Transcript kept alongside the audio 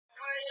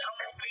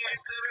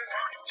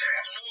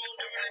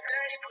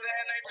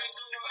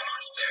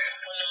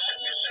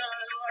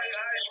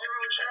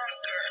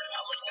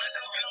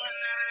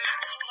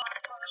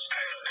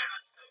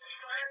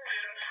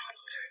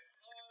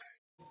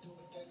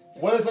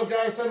What is up,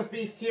 guys? Son of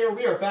Beast here.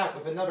 We are back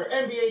with another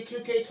NBA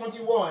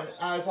 2k21.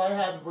 As I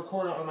have it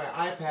recorded on my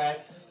iPad,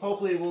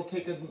 hopefully it will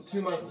take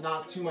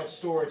not too much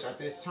storage at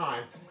this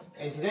time.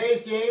 In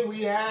today's game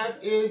we have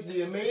is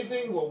the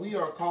amazing, what we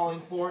are calling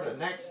for the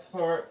next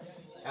part,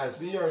 as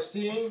we are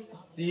seeing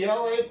the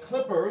LA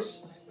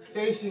Clippers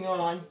facing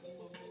on,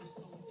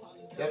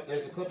 yep,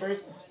 there's the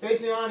Clippers,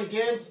 facing on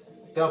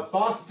against the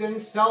Boston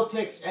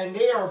Celtics, and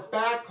they are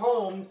back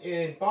home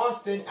in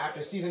Boston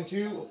after Season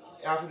 2,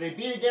 after they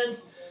beat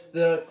against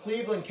the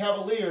Cleveland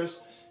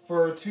Cavaliers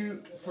for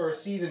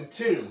Season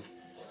 2.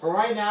 But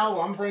right now,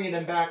 I'm bringing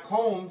them back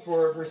home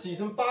for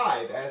Season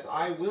 5, as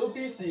I will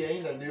be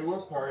seeing the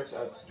newer parts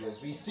of,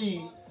 as we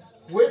see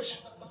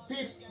which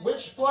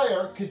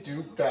player could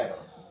do better.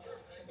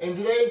 In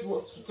today's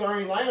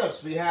starting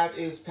lineups, we have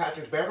is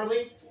Patrick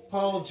Beverley,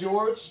 Paul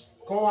George,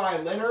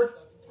 Kawhi Leonard,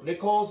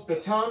 Nicolas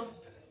Batum,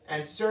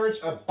 and Serge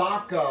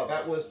Ibaka.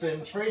 That was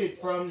been traded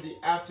from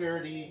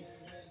after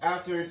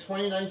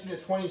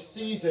 2019-20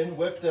 season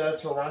with the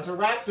Toronto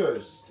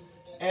Raptors.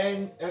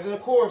 And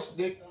of course,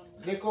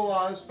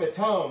 Nicolas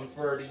Batum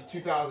for the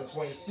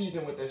 2020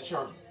 season with the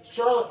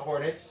Charlotte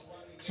Hornets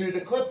to the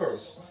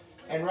Clippers.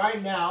 And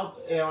right now,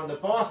 on the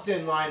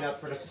Boston lineup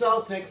for the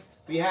Celtics,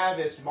 we have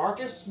is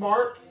Marcus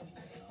Smart,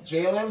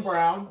 Jaylen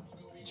Brown,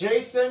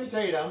 Jason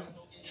Tatum,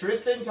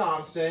 Tristan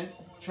Thompson,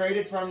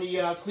 traded from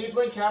the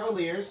Cleveland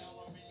Cavaliers,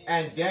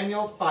 and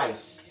Daniel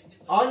Theis.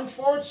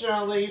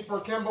 Unfortunately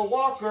for Kemba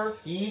Walker,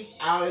 he's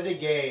out of the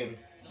game,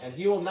 and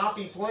he will not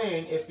be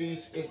playing if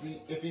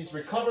he's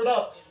recovered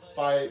up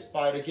by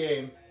the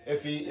game,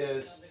 if he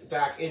is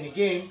back in the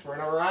game for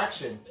another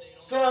action.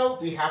 So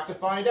we have to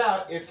find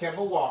out if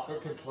Kemba Walker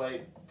can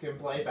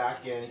play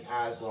back in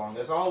as long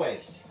as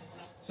always.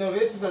 So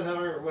this is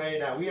another way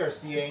that we are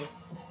seeing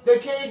the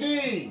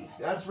KD.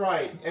 That's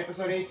right.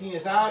 Episode 18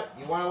 is out.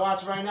 You want to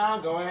watch it right now?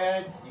 Go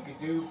ahead. You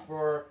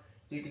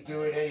could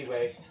do it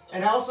anyway.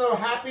 And also,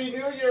 Happy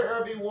New Year,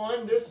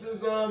 everyone! This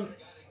is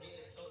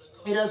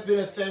it has been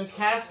a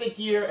fantastic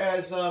year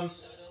as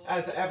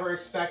ever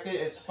expected.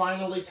 It's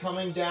finally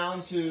coming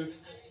down to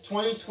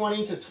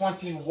 2020 to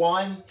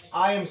 21.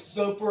 I am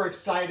super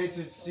excited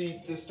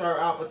to start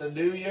out with the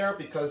new year,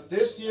 because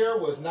this year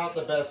was not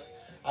the best.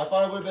 I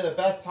thought it would have been the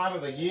best time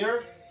of the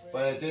year,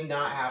 but it did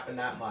not happen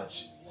that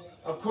much.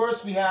 Of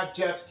course, we have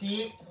Jeff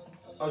Teague,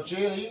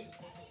 Ojali,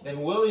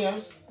 then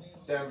Williams,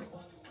 then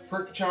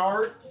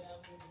Pritchard,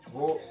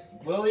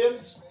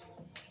 Williams,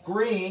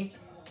 Green,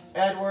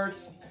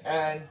 Edwards,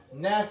 and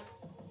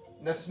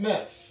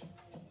Nesmith.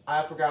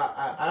 I forgot.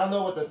 I don't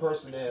know what the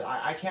person is.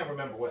 I can't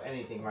remember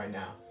anything right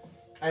now.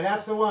 And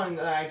that's the one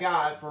that I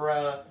got for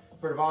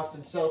the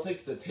Boston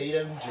Celtics, the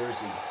Tatum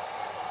jersey.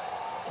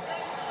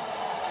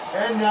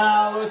 And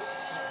now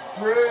let's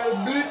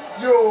meet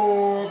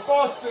your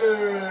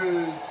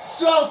Boston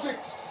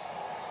Celtics.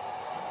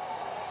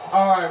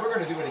 All right, we're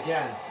gonna do it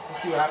again.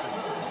 Let's see what happens.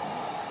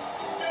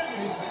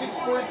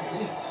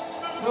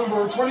 6.8.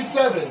 Number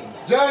 27,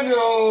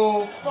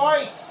 Daniel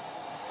Theis.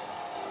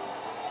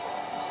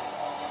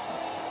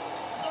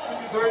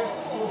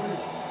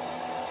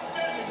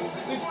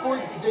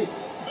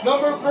 6.8.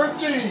 Number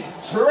 13,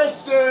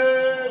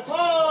 Tristan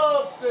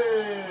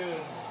Thompson.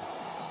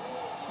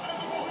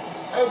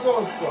 And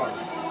going front.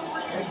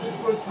 And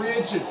 6.3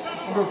 inches.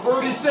 Number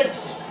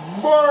 36,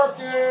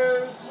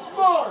 Marcus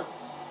Smart.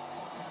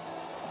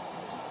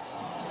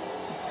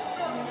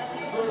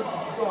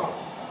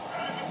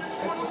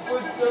 That's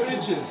 6.7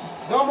 inches.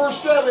 Number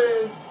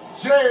 7,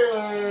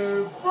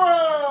 Jaylen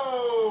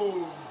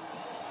Brown.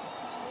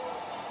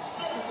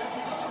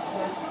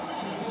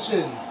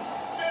 Position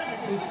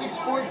is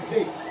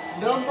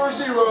 6.8. Number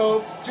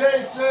 0,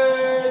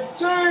 Jason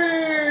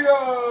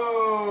Tatum.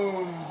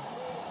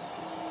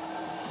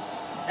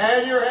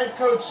 And your head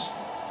coach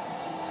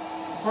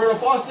for the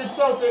Boston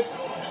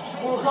Celtics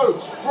will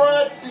coach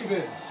Brad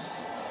Stevens.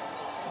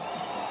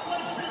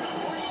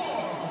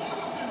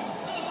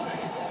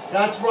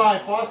 That's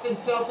right, Boston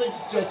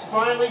Celtics just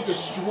finally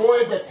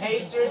destroyed the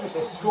Pacers with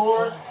the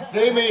score.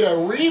 They made a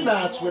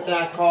rematch with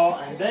that call,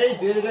 and they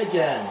did it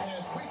again.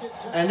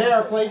 And they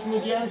are placing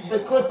against the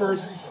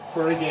Clippers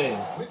for a game.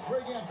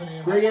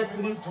 Greg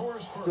Anthony,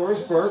 Doris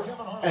Burke,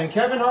 and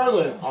Kevin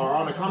Harlan are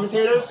on the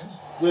commentators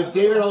with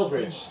David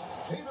Aldridge.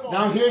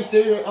 Now here's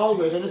David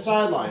Aldridge on the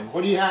sideline.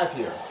 What do you have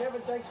here?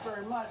 Kevin, thanks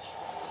very much.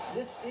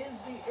 This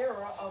is the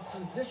era of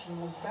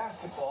positionless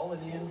basketball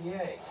in the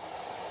NBA.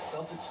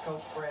 Celtics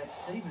coach Brad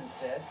Stevens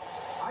said,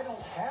 "I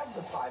don't have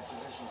the 5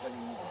 positions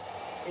anymore.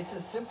 It's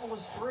as simple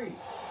as 3,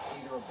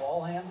 either a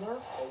ball handler,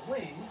 a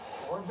wing,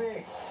 or a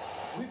big.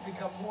 We've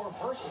become more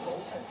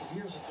versatile as the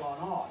years have gone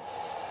on.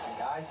 And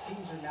guys,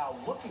 teams are now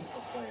looking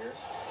for players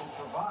who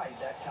provide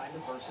that kind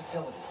of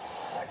versatility."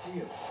 Back to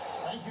you.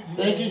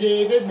 Thank you,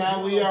 David.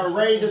 Now we are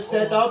ready to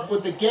step up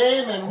with the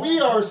game, and we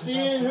are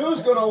seeing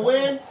who's going to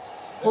win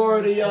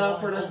for the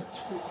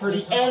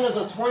end of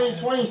the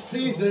 2020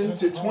 season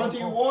to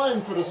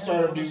 21 for the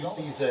start of new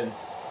season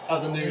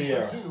of the new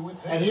year.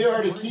 And here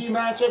are the key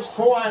matchups: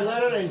 Kawhi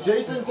Leonard and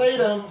Jason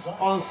Tatum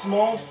on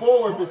small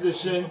forward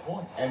position,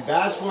 and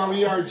that's what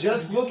we are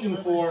just looking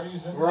for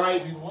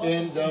right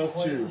in those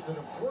two.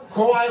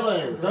 Kawhi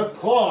Leonard, the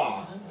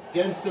claw,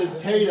 against the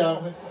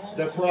Tatum,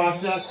 the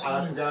process.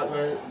 I forgot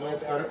what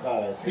it's going to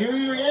call. Here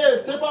he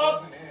is,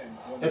 tip-off.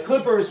 The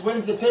Clippers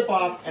wins the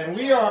tip-off, and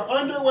we are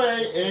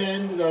underway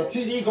in the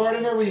TD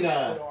Garden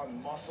Arena.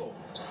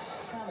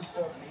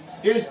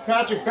 Here's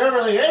Patrick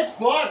Beverley. It's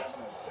blocked.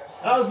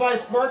 That was by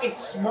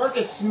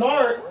Marcus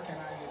Smart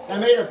that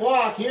made a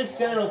block. Here's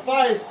Daniel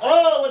Theis.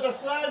 Oh, with a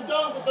slam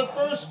dunk with the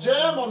first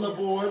jam on the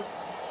board.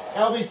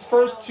 That'll be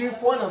first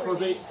two-pointer for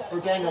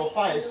Daniel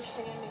Theis.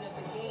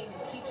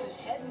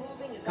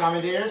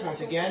 Commentators,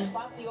 once again.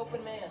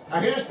 Now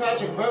here's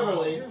Patrick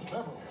Beverley.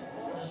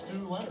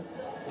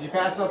 He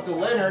passes up to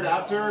Leonard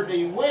after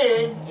they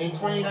win in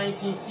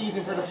 2019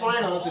 season for the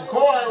finals. And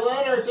Kawhi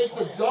Leonard takes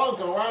a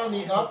dunk around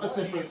the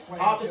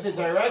opposite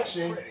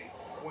direction.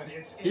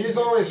 He's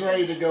always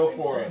ready to go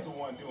for it.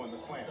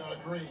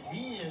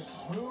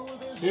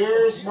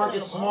 Here's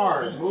Marcus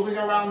Smart moving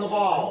around the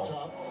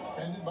ball.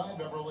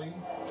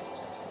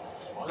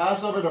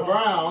 Pass over to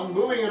Brown,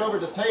 moving it over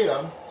to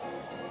Tatum.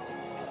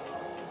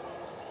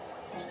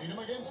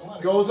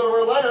 Goes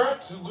over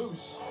Leonard.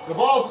 The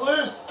ball's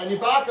loose, and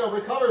Ibaka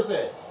recovers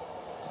it.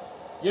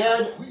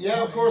 Yeah,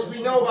 of course,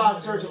 we know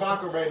about Serge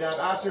Ibaka right now.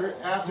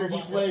 After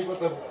he played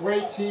with a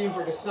great team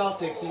for the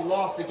Celtics, he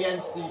lost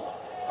against the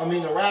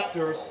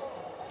Raptors.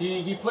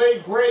 He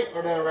played great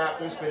for the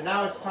Raptors, but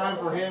now it's time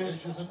for him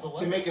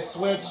to make a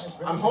switch.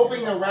 I'm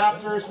hoping the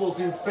Raptors will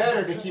do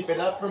better to keep it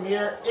up from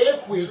here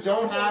if we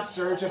don't have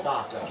Serge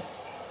Ibaka.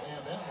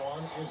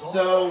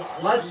 So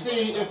let's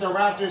see if the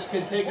Raptors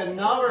can take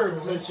another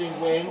clinching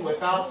win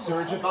without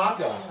Serge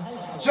Ibaka.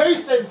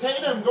 Jason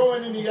Tatum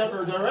going in the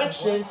other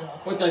direction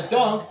with a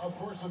dunk.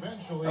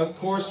 Of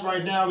course,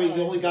 right now we've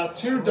only got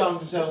 2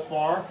 dunks so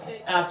far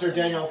after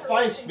Daniel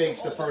Theis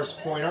makes the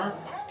first pointer.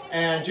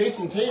 And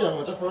Jason Tatum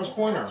with the first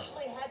pointer.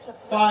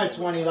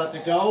 5:20 left to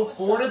go.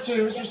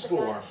 4-2 is your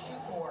score.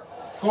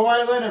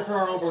 Kawhi Leonard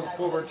for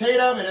over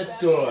Tatum, and it's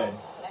good.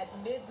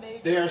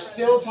 They are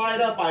still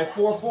tied up by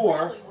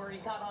 4-4.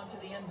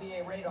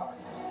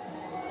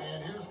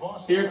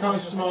 Here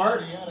comes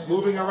Smart,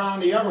 moving around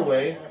the other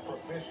way.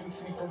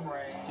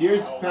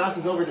 Here's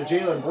passes over to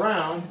Jaylen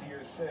Brown.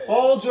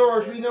 Paul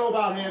George, we know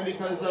about him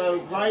because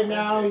right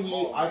now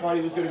I thought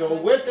he was going to go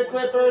with the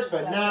Clippers,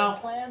 but now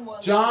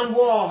John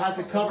Wall has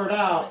it covered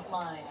out.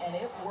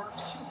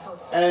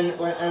 And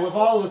with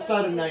all of a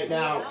sudden right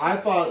now, I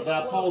thought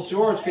that Paul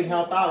George could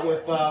help out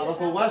with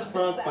Russell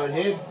Westbrook, but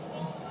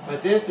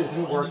this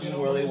isn't working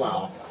really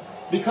well.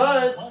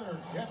 Because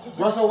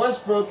Russell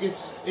Westbrook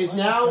is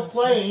now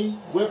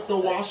playing with the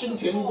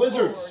Washington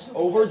Wizards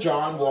over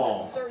John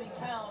Wall.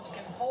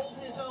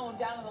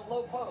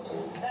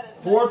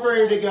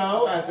 4:30 to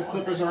go as the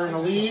Clippers are in the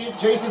lead.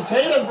 Jason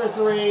Tatum for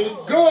 3.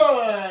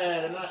 Good!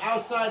 And an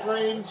outside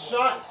range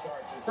shot.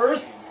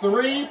 First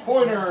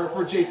 3-pointer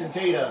for Jason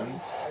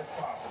Tatum.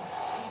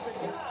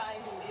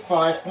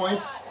 5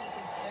 points.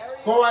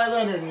 Kawhi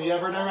Leonard in the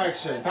other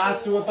direction.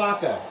 Pass to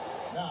Ibaka.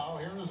 Now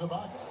here is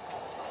Ibaka.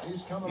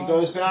 He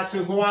goes back to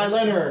Kawhi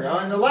Leonard.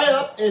 And the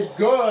layup is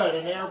good.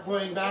 And they're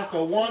playing back to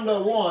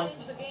 1-1.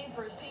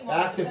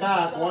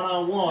 Back-to-back,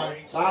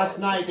 1-on-1. Last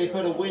night they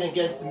put a win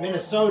against the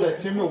Minnesota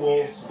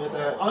Timberwolves with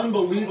an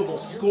unbelievable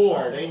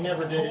score. They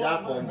never did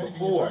that one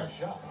before.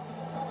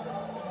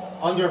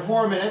 Under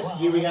 4 minutes,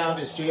 here we have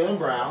is Jaylen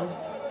Brown.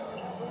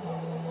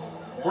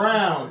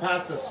 Brown,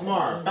 pass to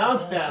Smart.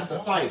 Bounce pass to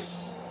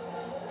Theis.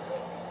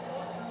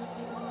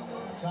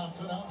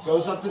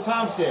 Goes up to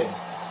Thompson.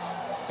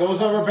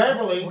 Goes over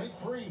Beverly.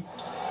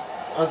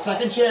 A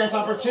second chance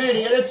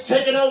opportunity, and it's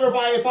taken over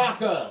by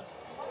Ibaka.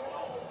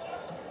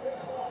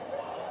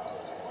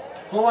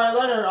 Kawhi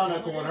Leonard on the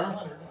corner.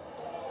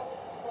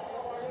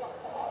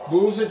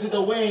 Moves into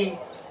the wing.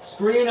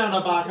 Screen on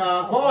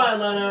Ibaka. Kawhi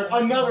Leonard.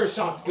 Another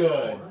shot's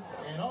good.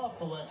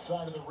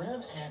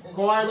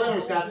 Kawhi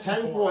Leonard's got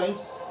 10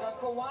 points.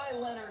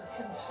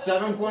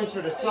 7 points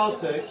for the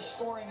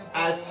Celtics.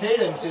 As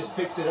Tatum just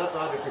picks it up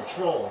out of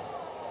control.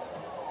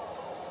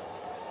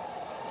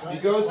 He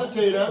goes to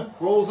Tatum.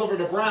 Rolls over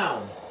to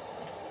Brown.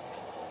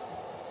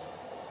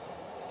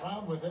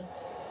 Brown with it.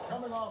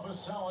 Coming off a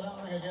solid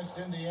outing against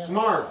Indiana.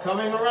 Smart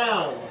coming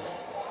around.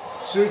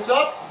 Shoots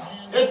up.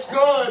 It's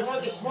good.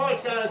 Marcus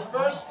Smart's got his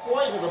first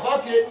point of the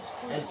bucket.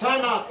 And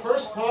timeout.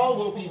 First call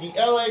will be the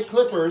LA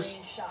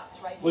Clippers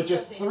with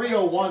just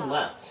 3:01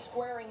 left.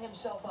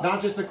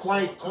 Not just a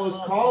quite close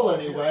call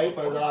anyway,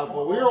 but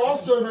we're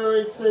also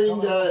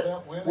noticing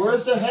that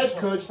where's the head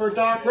coach for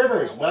Doc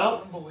Rivers?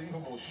 Well,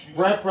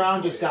 Brett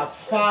Brown just got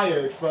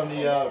fired from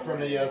the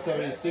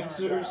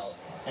 76ers,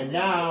 and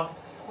now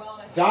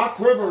Doc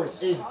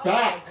Rivers is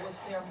back.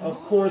 Of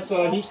course,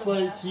 he's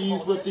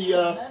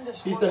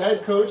the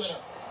head coach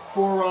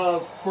for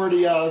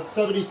the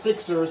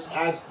 76ers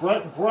as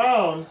Brett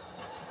Brown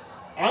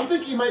I'm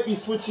thinking he might be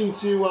switching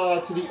to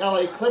the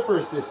LA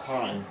Clippers this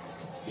time,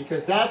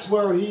 because that's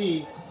where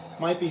he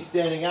might be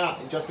standing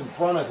out, just in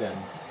front of him.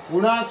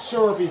 We're not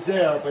sure if he's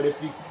there,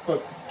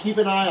 but keep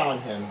an eye on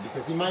him,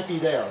 because he might be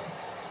there.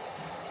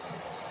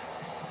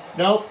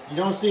 Nope, you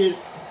don't see it.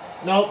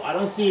 Nope, I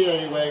don't see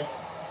it anyway.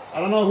 I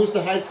don't know who's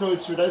the head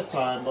coach for this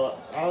time, but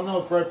I don't know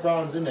if Brett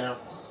Brown's in there.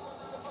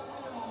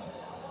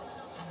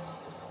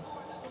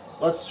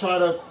 Let's try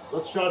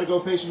to go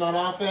patient on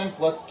offense.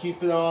 Let's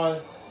keep it on.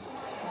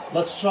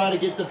 Let's try to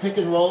get the pick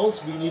and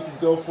rolls. We need to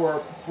go for a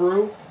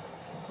through,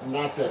 and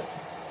that's it.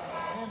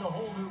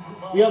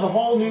 We have a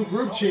whole new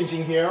group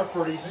changing here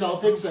for the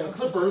Celtics and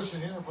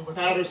Clippers.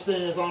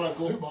 Patterson is on a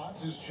court.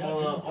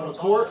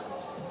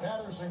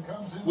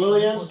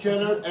 Williams,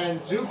 Kennard, and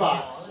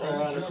Zubac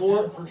are on the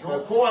court.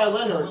 Kawhi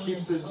Leonard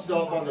keeps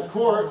himself on the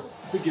court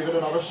to give it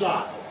another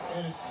shot.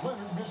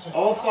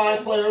 All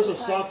 5 players are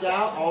subbed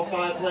out. All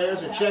 5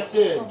 players are checked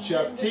in.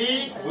 Jeff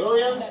T,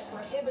 Williams,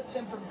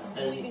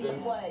 and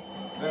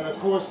then of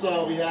course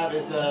we have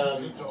is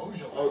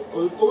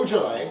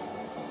Ojale.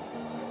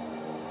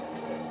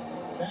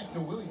 Back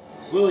to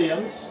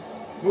Williams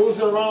moves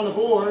it around the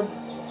board.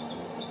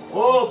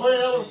 Oh, put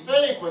another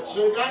fake, but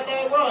sure got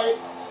that right.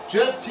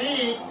 Jeff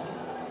T.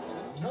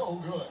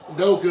 No good.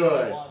 No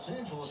good.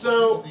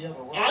 So,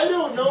 I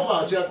don't know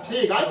about Jeff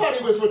Teague. I thought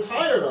he was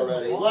retired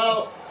already.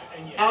 Well,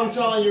 I'm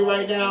telling you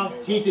right now,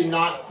 he did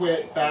not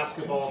quit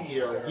basketball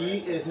here. He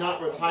is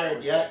not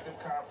retired yet.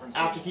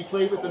 After he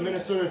played with the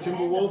Minnesota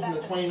Timberwolves in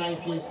the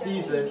 2019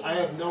 season, I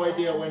have no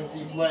idea when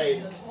he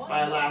played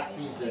by last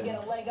season.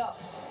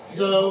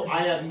 So,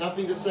 I have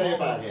nothing to say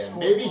about him.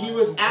 Maybe he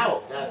was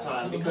out that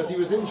time because he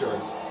was injured.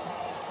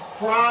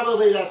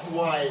 Probably that's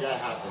why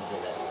that happened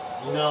today.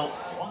 You know,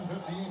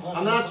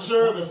 I'm not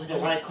sure if this is the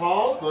right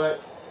call,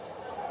 but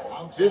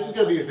this is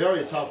going to be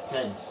very tough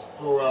tense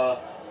for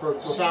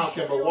without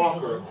Kemba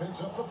Walker.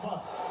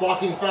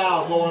 Blocking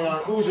foul going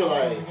on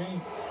Ujale.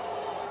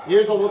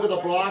 Here's a look at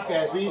the block.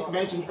 As we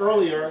mentioned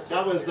earlier,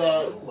 that was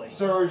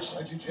Serge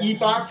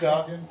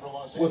Ibaka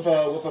with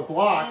a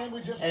block,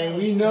 and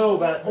we know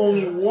that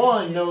only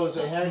one knows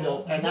a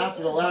handle. And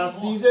after the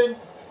last season,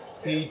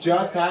 he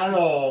just had it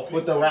all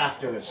with the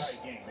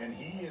Raptors.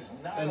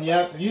 And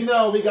yep, you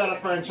know we got a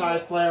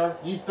franchise player.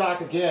 He's back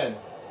again.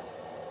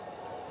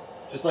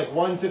 Just like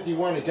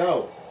 151 to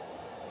go.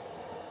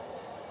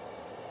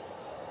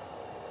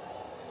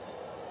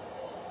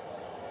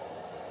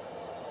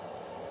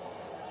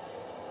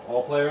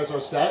 All players are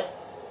set.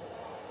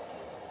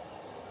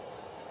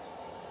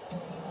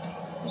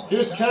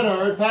 Here's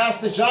Kennard, pass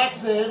to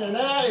Jackson, and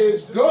that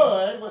is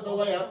good with the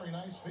layup.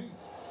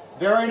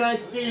 Very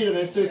nice feed, and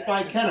assist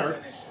by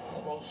Kennard.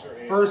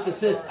 First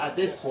assist at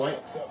this point.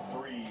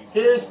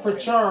 Here's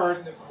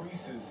Pritchard.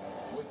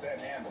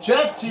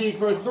 Jeff Teague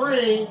for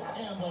 3.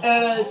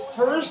 And his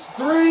first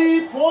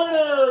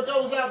 3-pointer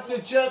goes out to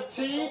Jeff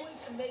Teague.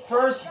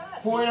 First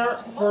pointer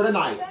for the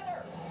night.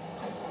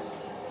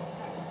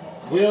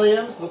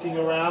 Williams looking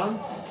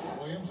around.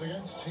 Williams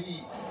against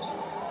Teague.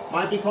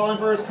 Might be calling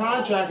for his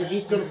contract if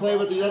he's going to play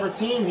with the other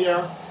team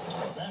here.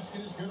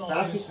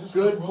 Basket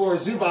good for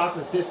Zubac.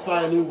 Assist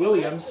by Lou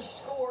Williams.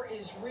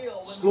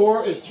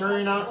 Score is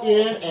turning out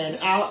in and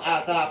out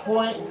at that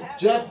point.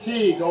 Jeff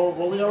Teague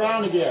rolling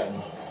around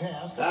again.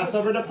 Pass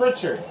over to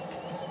Pritchard.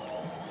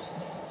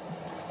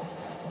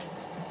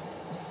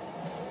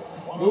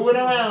 Moving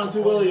around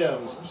to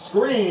Williams.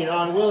 Screen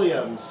on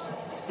Williams.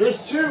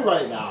 There's 2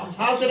 right now.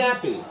 How could that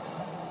be?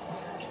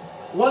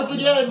 Once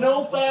again,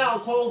 no foul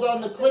called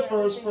on the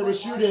Clippers for the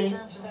shooting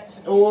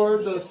or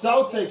the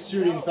Celtics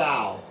shooting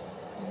foul.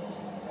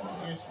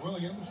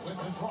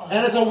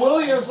 And it's a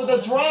Williams with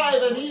a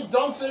drive, and he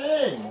dunks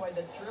it in.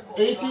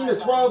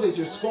 18-12 is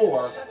your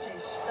score.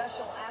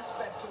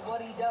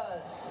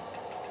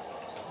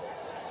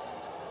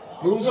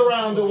 Moves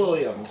around to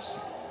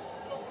Williams.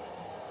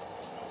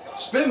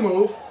 Spin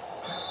move.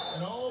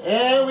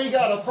 And we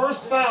got a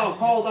first foul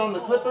called on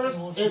the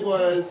Clippers. It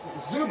was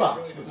Zubac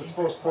with his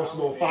first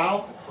personal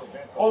foul.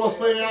 Almost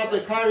playing out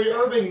the Kyrie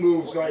Irving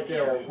moves right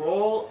there.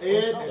 Roll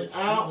in and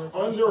out,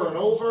 under and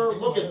over.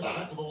 Look at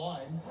that.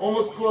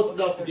 Almost close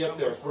enough to get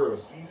there through.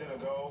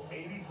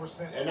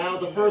 And now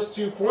the first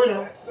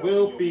 2-pointer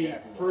will be,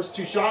 first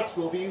 2 shots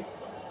will be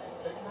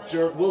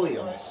Jared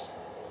Williams.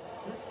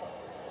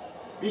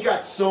 We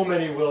got so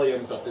many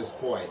Williams at this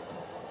point.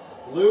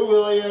 Lou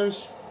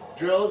Williams,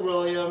 Gerald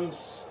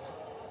Williams.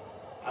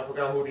 I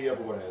forgot who the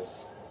other one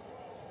is.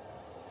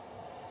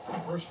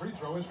 First free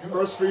throw is good.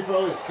 First free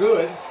throw is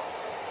good.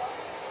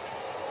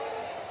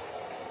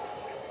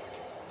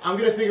 I'm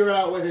going to figure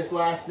out what his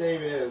last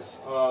name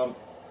is for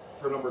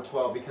number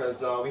 12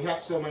 because we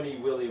have so many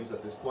Williams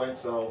at this point.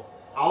 So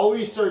I'll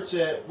research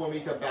it when we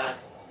come back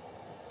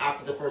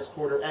after the first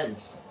quarter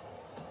ends.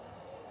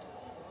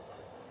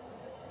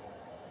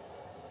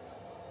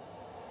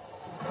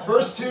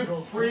 First free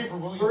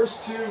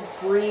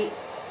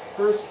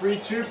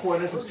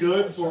 2-pointers is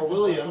good for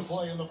Williams.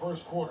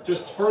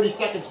 Just 30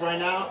 seconds right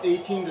now.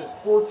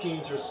 18-14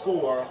 is your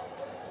score.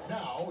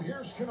 Now,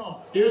 here's Kennard.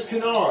 Here's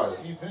Kennard.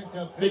 He picked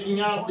up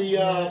Picking out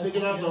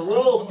the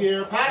rolls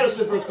here.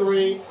 Patterson for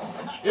three.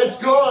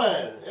 It's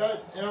good.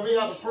 And we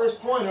got the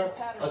first pointer.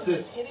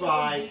 Assist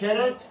by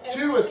Kennard.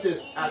 2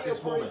 assists at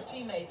this moment.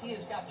 He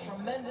has got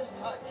tremendous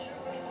touch.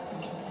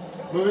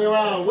 Moving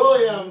around.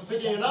 Williams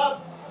picking it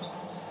up.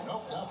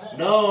 Nope, not that.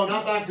 No,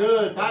 not that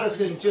good.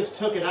 Patterson just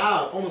took it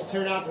out. Almost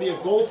turned out to be a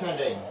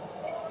goaltending.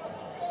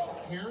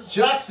 Here's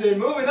Jackson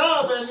moving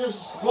up and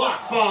just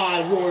blocked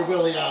by Roy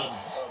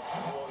Williams.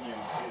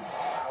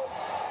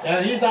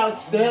 And he's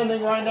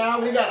outstanding right now.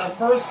 We got the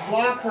first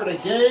block for the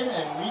game,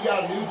 and we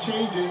got new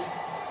changes.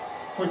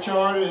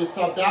 Pritchard is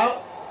subbed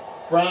out.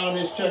 Brown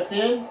is checked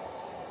in.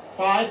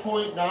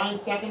 5.9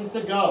 seconds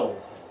to go.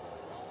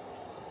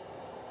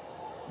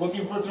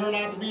 Looking for turn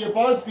out to be a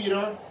buzz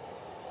beater.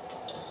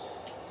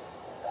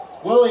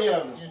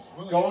 Williams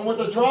going with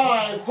the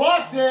drive.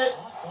 Blocked it.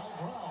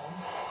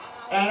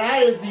 And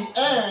that is the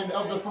end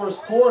of the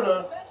first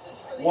quarter.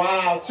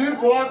 Wow, 2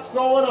 blocks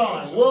going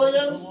on.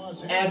 Williams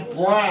and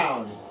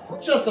Brown.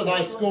 Just a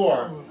nice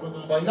score,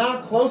 but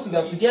not close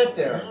enough to get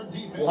there.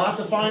 We'll have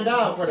to find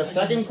out for the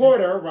second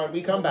quarter when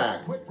we come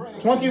back.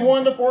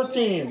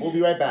 21-14. We'll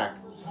be right back.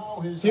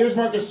 Here's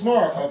Marcus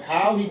Smart of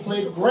how he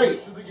played great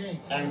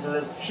and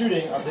the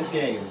shooting of this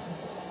game.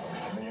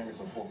 I'm the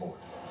youngest of 4 boys,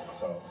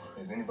 so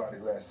as anybody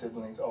who has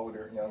siblings,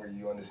 older, younger,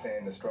 you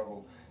understand the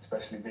struggle,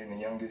 especially being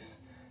the youngest.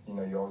 You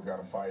know, you always got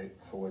to fight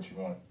for what you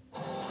want.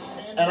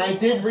 And I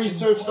did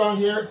research on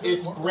here.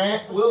 It's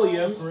Grant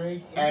Williams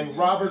and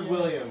Robert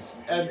Williams.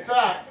 In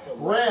fact,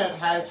 Grant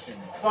has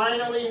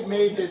finally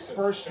made his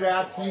first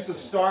draft. He's a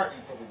start,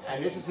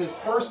 and this is his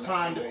first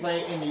time to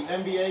play in the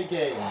NBA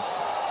game.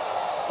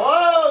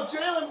 Oh,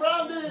 Jaylen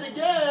Brown did it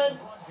again.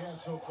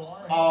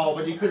 Oh,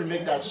 but he couldn't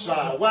make that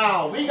shot.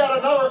 Wow, we got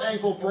another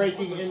ankle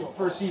breaking in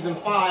for season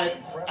 5.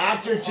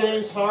 After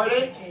James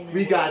Harden,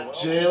 we got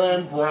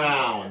Jaylen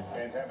Brown.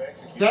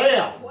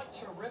 Damn.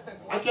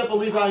 I can't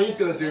believe how he's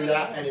going to do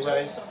that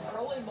anyway.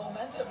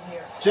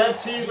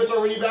 Jeff T with the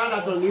rebound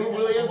after Lou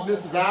Williams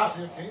misses out.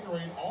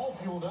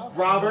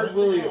 Robert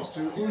Williams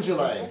to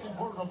Ujale.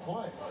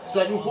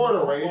 Second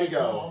quarter ready to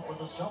go.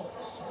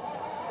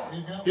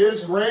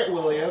 Here's Grant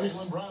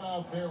Williams.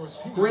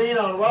 Screen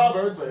on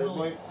Robert,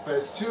 but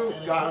it's 2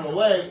 gotten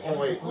away. Oh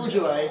wait,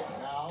 Ujale.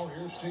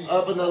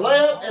 Up in the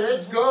layup, and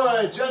it's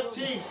good. Jeff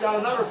Teague's got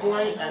another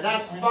point, and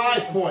that's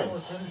 5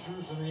 points.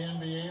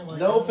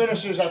 No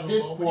finishers at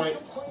this point.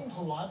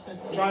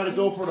 Trying to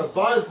go for the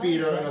buzz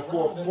beater in the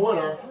 4th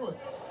quarter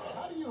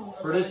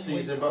for this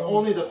season, but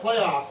only the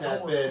playoffs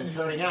has been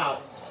turning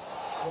out.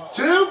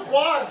 2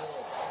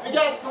 blocks. We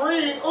got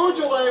 3.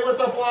 Ujale with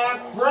the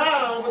block.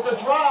 Brown with the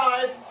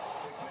drive.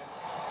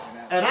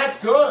 And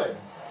that's good.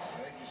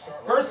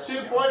 First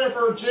 2-pointer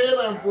for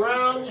Jaylen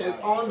Brown is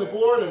on the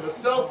board, and the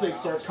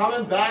Celtics are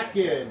coming back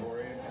in.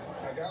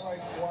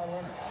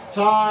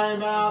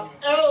 Timeout,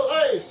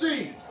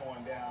 LAC.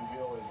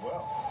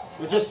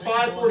 With just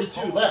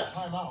 5:42 left.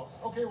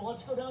 Okay, well,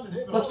 let's go down to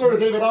David. Let's go to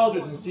David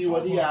Aldridge and see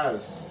what he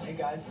has. Hey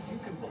guys, if you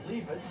can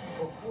believe it,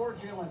 before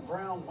Jaylen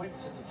Brown went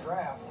to the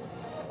draft,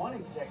 one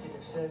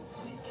executive said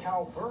the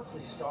Cal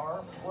Berkeley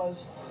star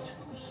was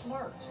too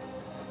smart.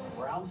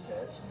 Brown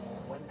says,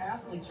 when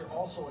athletes are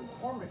also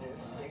informative,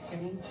 it can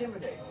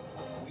intimidate.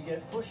 We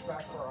get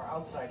pushback for our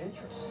outside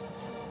interests.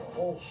 The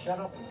whole shut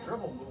up and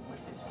dribble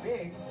movement is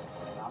big,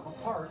 and I'm a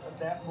part of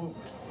that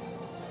movement.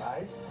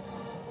 Guys?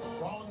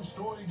 Strong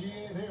story,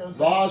 DA there.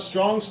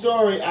 Strong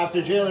story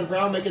after Jaylen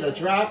Brown making a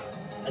draft,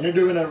 and they're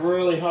doing it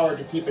really hard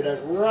to keep it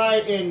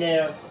right in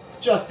there,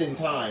 just in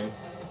time.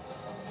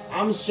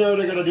 I'm sure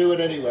they're going to do it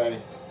anyway.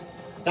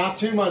 Not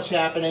too much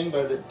happening,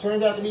 but it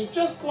turns out to be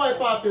just quite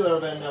popular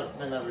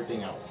than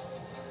everything else.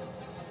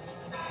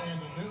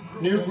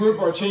 New group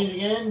are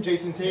changing in.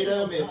 Jason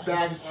Tatum is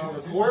back on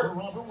the court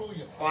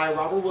by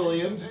Robert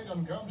Williams.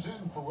 And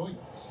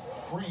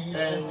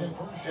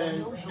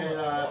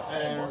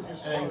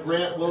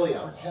Grant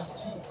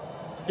Williams.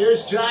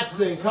 Here's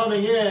Jackson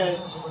coming in.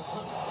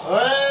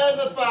 And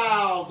the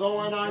foul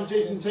going on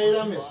Jason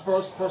Tatum, his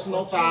first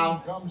personal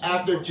foul.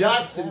 After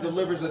Jackson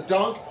delivers a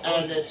dunk,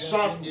 and its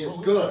shot is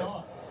good.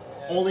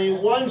 Only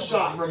 1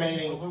 shot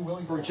remaining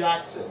for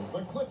Jackson.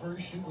 The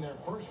Clippers shooting their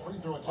first free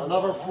throw.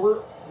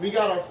 We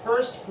got our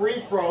first free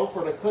throw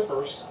for the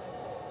Clippers.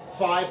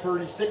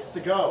 5:36 to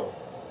go.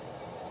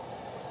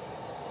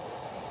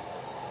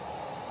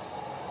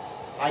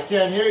 I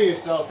can't hear you,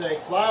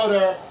 Celtics.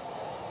 Louder.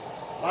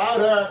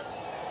 Louder.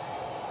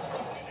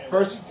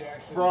 First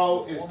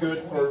throw is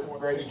good for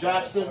Reggie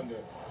Jackson.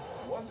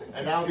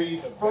 And now the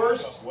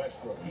first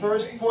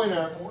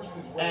pointer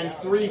and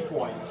 3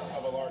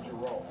 points.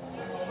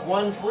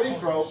 1 free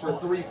throw for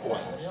 3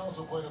 points.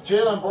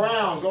 Jaylen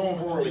Brown going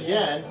for it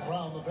again,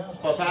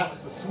 but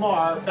passes to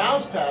Smart.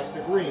 Bounce pass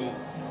to Green.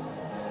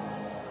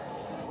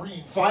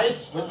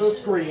 Feist with the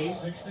screen.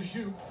 6 to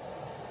shoot.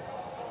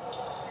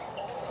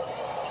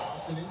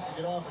 Austin needs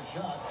to get off a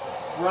shot.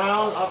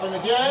 Brown up and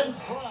again.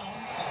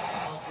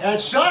 And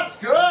shot's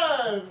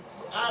good!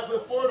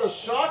 Before the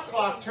shot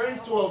clock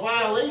turns to a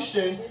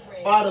violation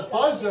by the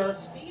buzzer,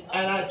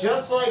 And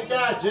just like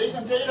that,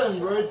 Jason Tatum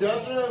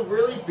definitely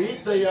really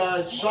beat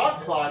the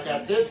shot clock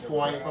at this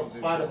point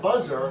by the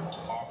buzzer.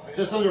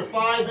 Just under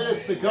 5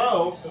 minutes to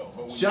go.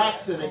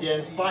 Jackson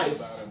against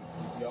Vice.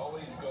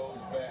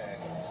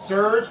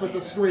 Surge with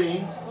the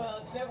screen.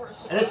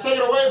 And it's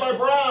taken away by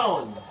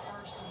Brown.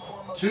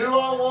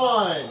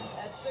 2-on-1.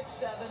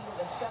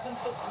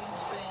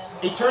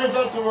 He turns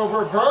up to a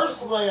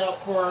reverse layup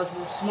for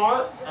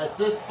Smart.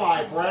 Assist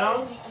by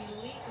Brown.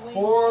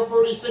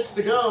 4:46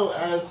 to go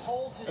as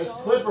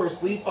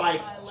Clippers lead by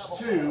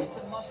 2.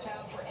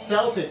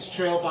 Celtics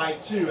trail by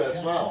 2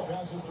 as well.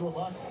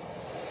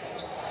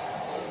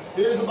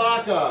 Here's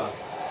Ibaka.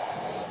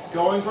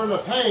 Going from the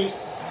paint.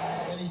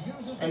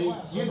 And he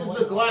uses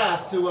the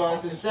glass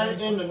to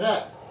send in the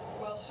net.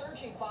 Well,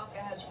 Serge Ibaka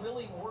has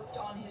really worked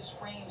on his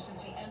frame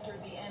since he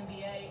entered the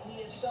NBA.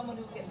 He is someone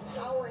who can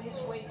power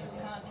his way through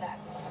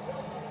contact.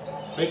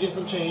 Making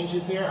some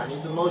changes here. I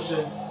need some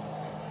motion.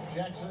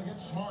 Jackson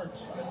against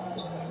Smart.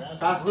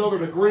 Passes over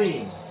to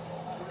Green.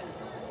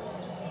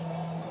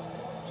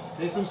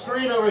 Need some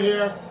screen over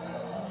here.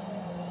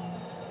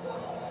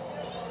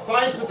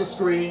 Vice with the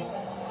screen.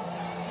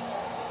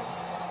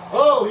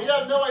 Oh, he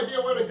had no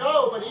idea where to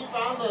go, but he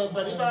found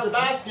the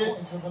basket.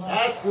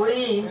 That's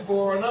Green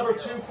for another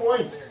 2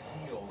 points.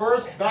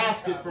 First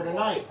basket for the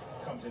night.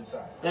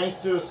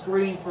 Thanks to a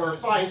screen for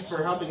Vice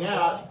for helping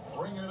out.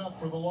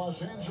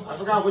 I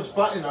forgot which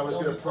button I was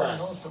going to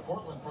press.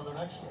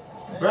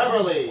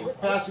 Beverly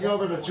passing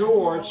over to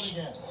George.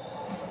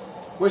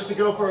 Wished to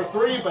go for a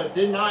 3, but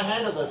did not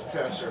handle the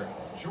pressure.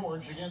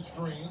 George against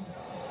Green.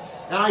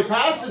 Now he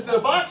passes to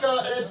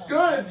Ibaka, and it's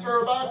good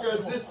for Ibaka.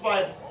 Assist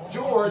by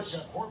George.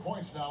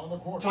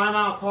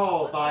 Timeout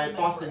called by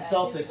Boston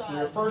Celtics.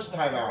 Their first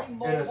timeout in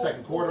the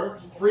second quarter.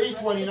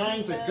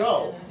 3:29 to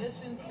go.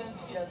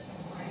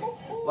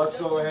 Let's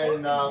go ahead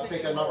and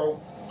pick another.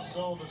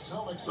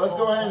 Let's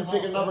go ahead and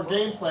pick another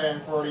game plan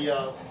for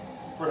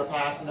the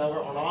passing over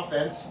on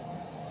offense.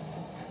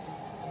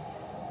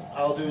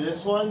 I'll do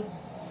this one.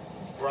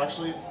 Or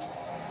actually,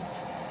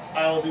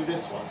 I will do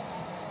this one.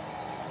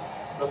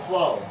 The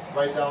flow,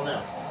 right down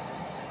there.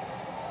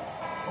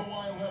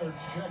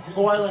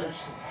 Kawhi Leonard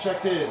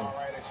checked in. All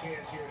right, a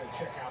chance here to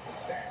check out the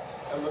stats.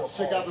 And let's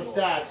check out the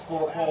stats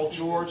for Paul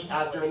George.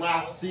 After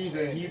last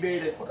season, he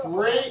made a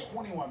great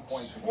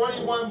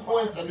 21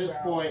 points at this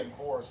point.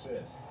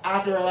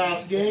 After our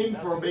last game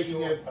for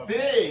making a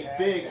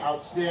big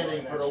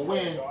outstanding for the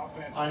win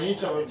on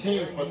each of our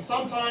teams. But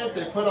sometimes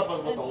they put up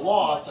with a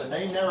loss and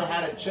they never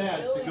had a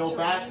chance to go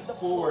back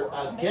forward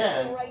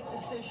again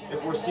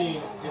if we're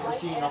seeing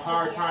a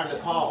hard time to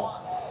call.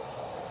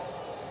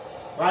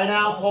 Right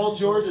now, Paul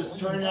George is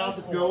turning out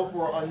to go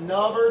for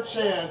another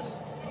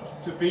chance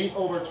to beat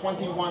over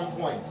 21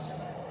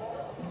 points.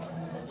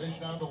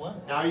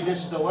 Now he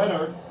dishes to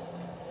Leonard.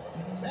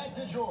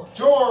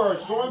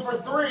 George going for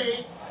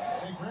 3.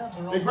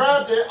 They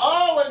grabbed it.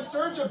 Oh, and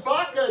Serge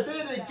Ibaka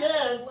did it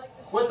again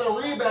with the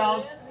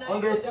rebound.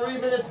 Under 3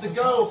 minutes to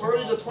go.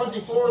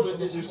 30-24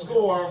 is your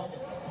score.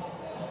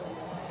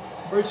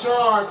 Richard.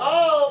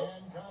 Oh!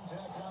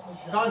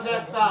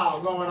 Contact foul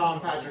going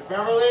on, Patrick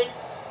Beverly.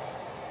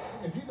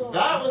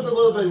 That was a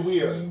little bit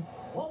weird.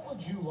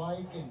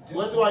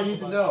 What do I need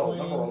to know?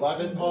 Number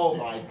 11? Oh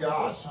my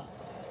gosh.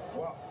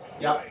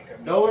 Yep.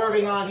 No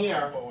Irving on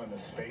here.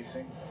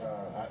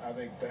 I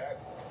think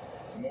that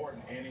more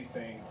than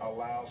anything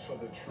allows for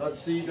the Let's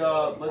see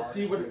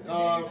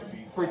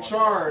what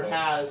Pritchard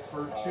has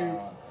for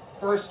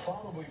first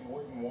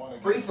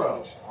free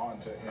throw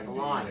at the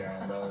line.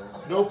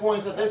 No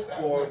points at this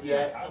point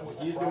yet.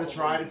 He's going to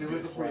try to do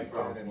it the free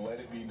throw. And let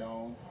it be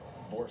known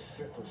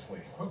vociferously.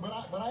 But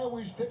I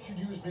always pictured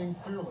you as being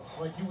fearless,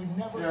 like you would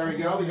never. There we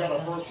go. We got our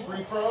first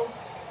free throw.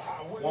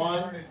 I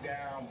wouldn't turn it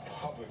down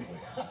publicly.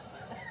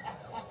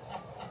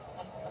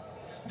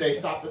 They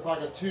stopped the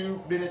clock at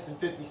 2 minutes and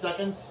 50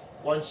 seconds.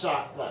 1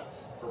 shot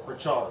left for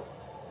Pritchard.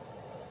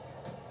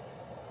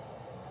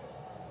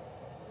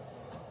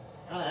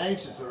 Kind of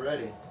anxious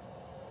already.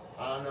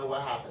 I don't know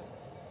what happened.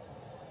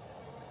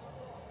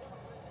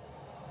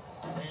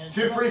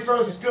 2 free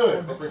throws is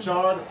good for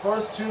Pritchard.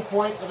 First 2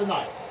 point of the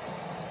night.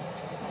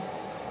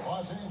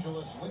 Los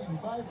Angeles leading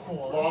by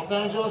 4. Los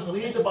Angeles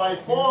lead by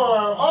 4.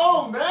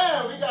 Oh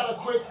man, we got a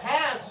quick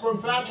pass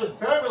from Patrick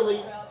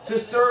Beverly to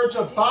Serge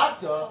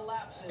Ibaka.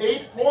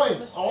 8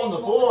 points on the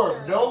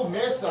board. No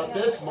miss at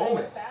this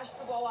moment.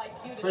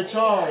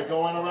 Pritchard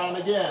going around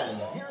again.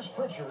 Here's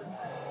Pritchard.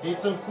 Need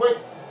some quick.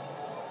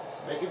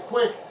 Make it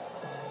quick.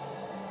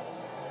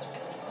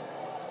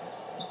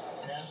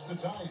 Pass to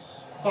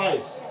Tice.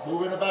 Vice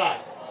moving it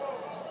back.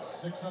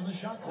 6 on the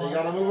shot clock. They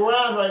got to move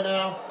around right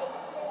now.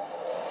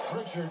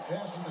 Pritchard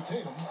passes to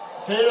Tatum.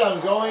 Tatum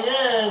going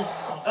in.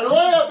 And the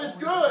layup is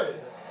good.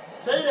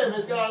 Tatum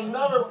has got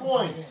another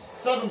points.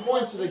 7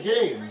 points to the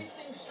game.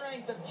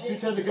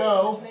 2:10 to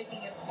go.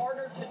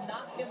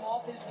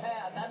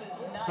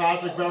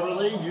 Patrick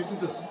Beverly uses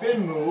the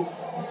spin move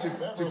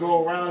to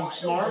go around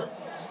Smart.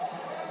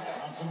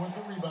 Thompson with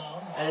the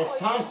rebound. And it's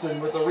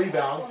Thompson with the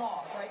rebound.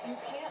 You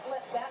can't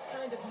let that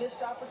kind of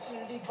missed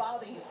opportunity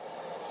bother you.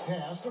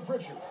 Pass to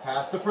Pritchard.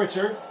 Pass to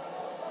Pritchard.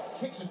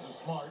 Kicks it to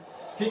Smart.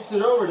 Kicks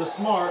it over to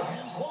Smart.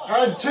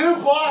 And 2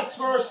 blocks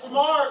for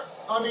Smart.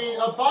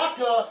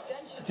 Ibaka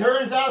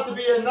turns out to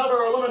be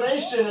another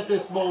elimination at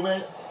this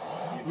moment.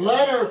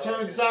 Leonard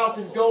turns out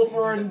to go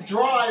for a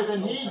drive,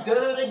 and he did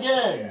it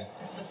again.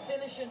 The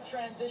finish in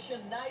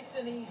transition, nice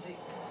and easy.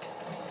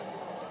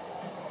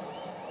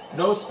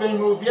 No spin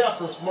move yet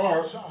for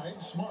Smart.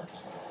 Smart.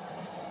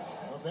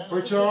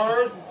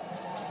 Pritchard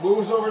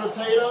moves over to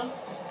Tatum.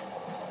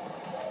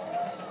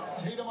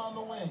 Tatum on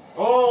the wing.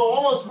 Oh,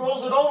 almost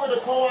rolls it over to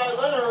Kawhi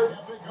Leonard.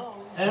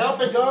 And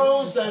up it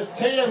goes as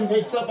Tatum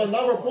picks up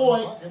another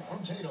point.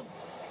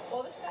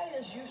 Well, this guy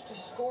is used to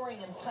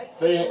scoring in tight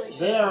situations.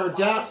 They are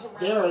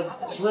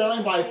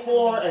trailing by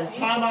 4, and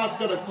timeout's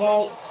going to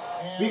call.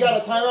 We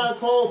got a timeout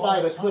called by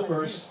the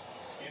Clippers.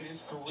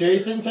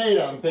 Jason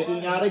Tatum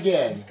picking out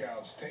again.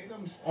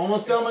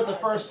 Almost done with the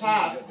first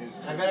half,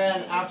 and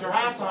then after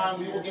halftime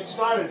we will get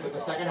started with the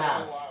second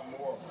half.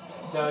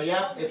 So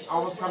yep, it's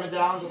almost coming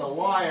down to the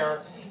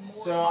wire.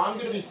 So I'm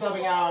going to be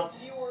subbing out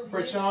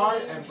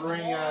Pritchard and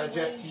bring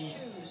Jeff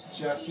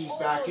Teague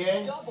back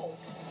in.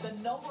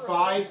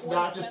 5's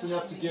not just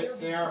enough to get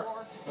there,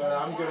 but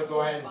I'm going to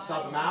go ahead and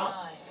sub him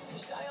out.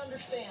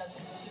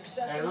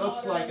 And it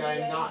looks like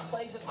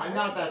I'm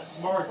not that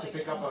smart to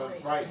pick up a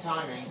right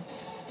timing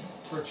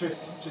for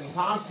Tristan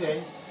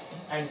Thompson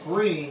and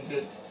Green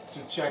to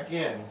check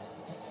in.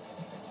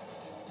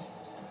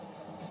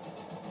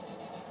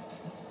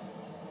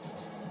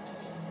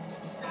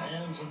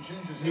 And some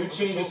changes. New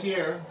changes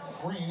here.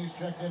 Green's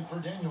checked in for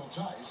Daniel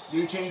Tice.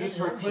 New changes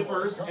for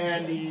Clippers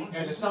and the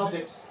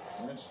Celtics.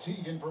 And it's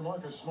Teague for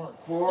Marcus Smart.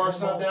 4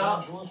 subbed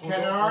out.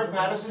 Kennard,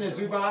 Patterson, and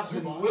Zubats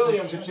and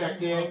Williams are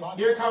checked in.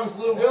 Here comes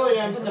Lou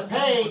Williams in the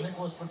paint.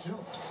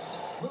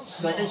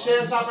 Second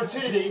chance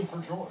opportunity.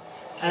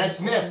 And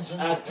it's missed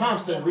as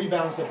Thompson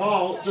rebounds the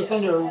ball. Just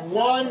under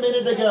 1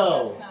 minute to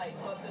go.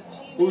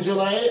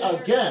 Ujale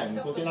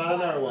again looking out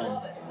another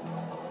one.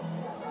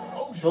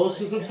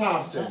 Closest to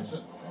Thompson.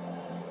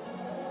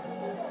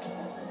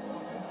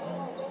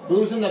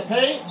 Who's in the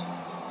paint?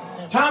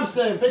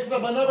 Thompson picks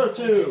up another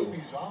 2.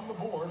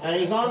 And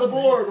he's on the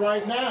board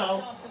right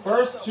now.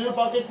 First 2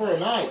 buckets for the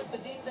night.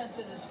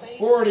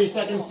 40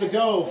 seconds to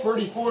go.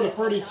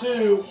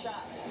 34-32.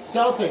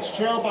 Celtics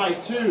trail by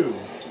 2.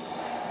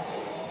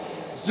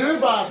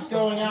 Zubats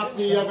going out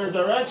the other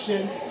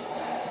direction.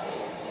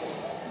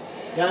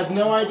 He has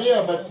no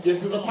idea, but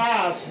gives it the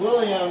pass.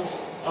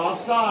 Williams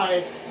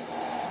outside.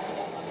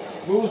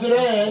 Moves it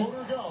in.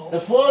 The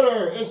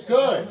floater is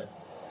good.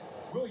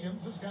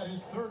 Williams has got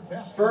his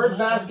third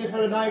basket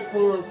for the night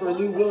for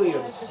Lou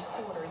Williams.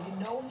 You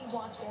know he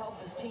wants to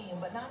help his team,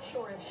 but not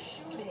sure if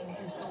shooting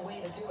is the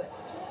way to do it.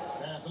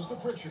 Passes to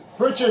Pritchard.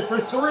 Pritchard for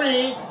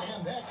 3.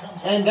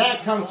 And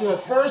that comes to a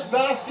first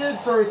basket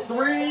for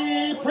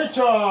 3.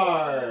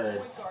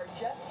 Pritchard.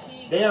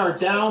 They are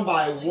down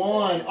by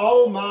 1.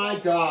 Oh my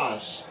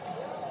gosh.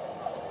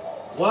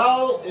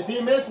 Well, if he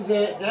misses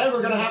it, then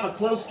we're going to have a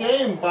close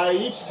game by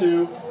each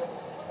 2.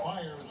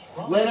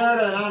 Leonard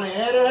and on the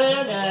other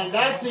hand, and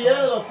that's the end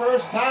of the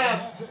first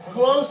half.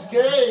 Close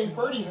game,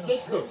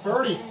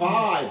 36-35.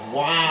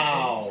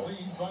 Wow.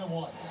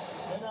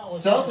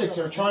 Celtics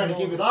are trying to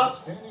give it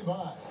up,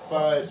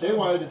 but they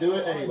wanted to do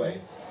it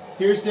anyway.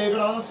 Here's David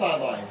on the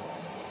sideline.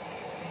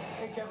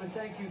 Hey, Kevin,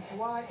 thank you.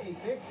 Kawhi, a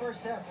big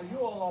first half for you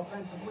all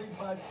offensively,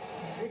 but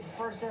big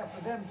first half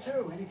for them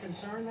too. Any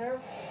concern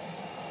there?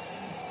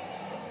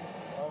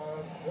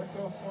 They're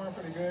still scoring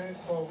pretty good,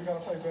 so we got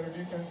to play better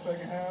defense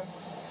second half.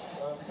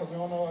 Because we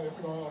don't know if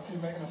we're going to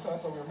keep making the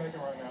shots that we're making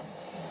right now.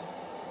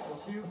 We'll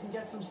see who can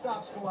get some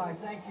stops, Kawhi.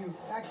 Thank you.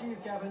 Back to you,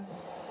 Kevin.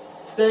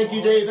 Thank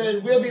you,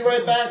 David. We'll be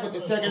right back with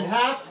the second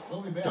half.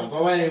 Don't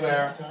go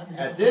anywhere.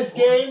 At this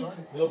game,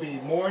 will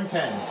be more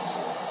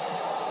intense.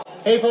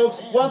 Hey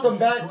folks, welcome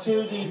back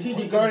to the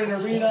TD Garden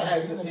Arena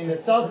as in the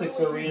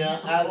Celtics arena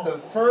as the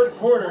third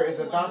quarter is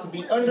about to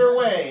be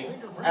underway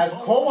as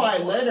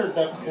Kawhi Leonard,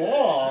 the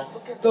Claw,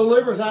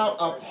 delivers out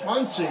a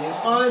punching,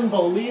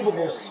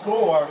 unbelievable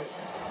score.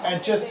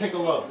 And just take a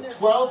look.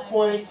 12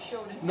 points,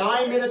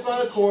 9 minutes on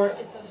the court,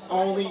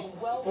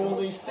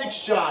 only 6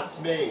 shots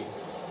made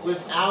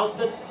without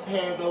the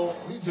handle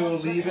to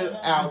leave it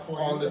out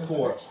on the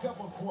court.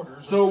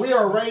 So we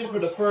are ready for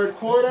the third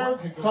quarter.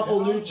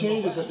 Couple new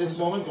changes at this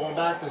moment, going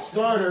back to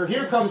starter.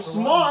 Here comes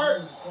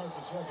Smart.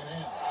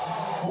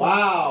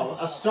 Wow,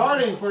 a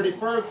starting for the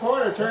third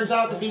quarter turns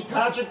out to be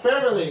Patrick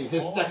Beverly,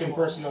 his second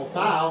personal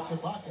foul.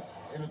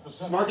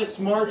 Marcus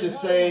Smart is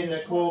saying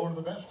that, quote,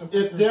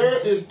 if there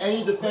is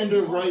any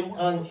defender right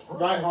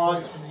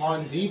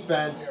on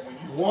defense,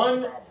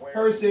 one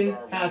person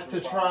has to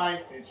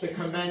try to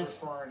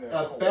commence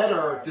a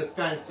better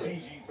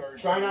defensive.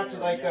 Try not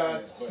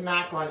to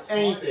smack on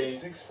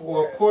anything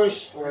or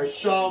push or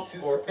shove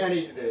or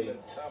anything.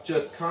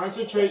 Just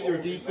concentrate your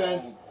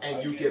defense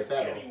and you get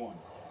better.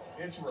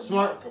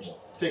 Smart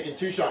taking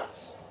 2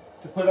 shots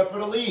to put up for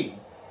the lead.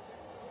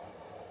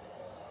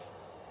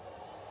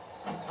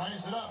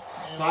 Ties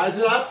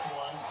it up.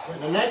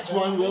 And the next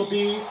one will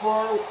be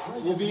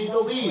the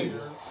lead.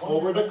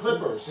 over the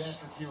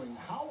Clippers.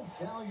 How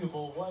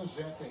valuable was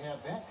that to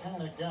have that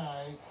kind of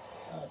guy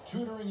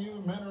tutoring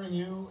you, mentoring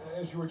you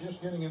as you were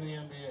just getting in the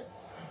NBA?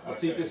 Let's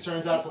see if this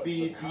turns out to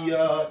be the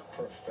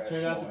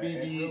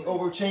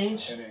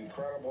overchange. An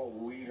incredible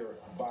leader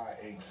by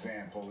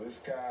example. This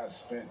guy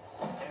spent.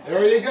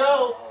 There you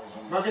go.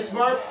 Marcus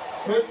Smart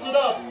puts it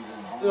up.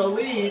 The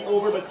lead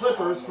over the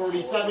Clippers,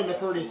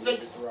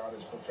 47-36.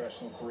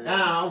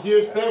 Now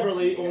here's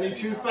Beverly. Only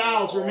 2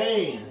 fouls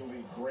remain.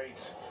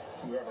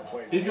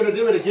 He's going to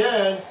do it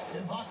again.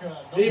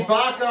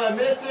 Ibaka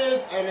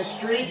misses, and the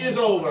streak is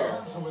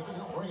over.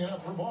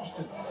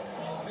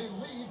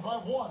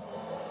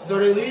 So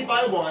they lead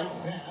by 1.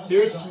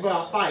 Here's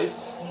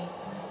Feist.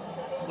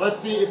 Let's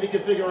see if he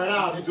can figure it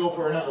out to go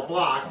for another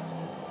block.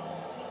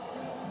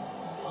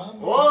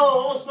 Whoa,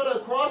 almost put a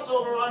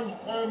crossover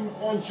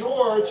on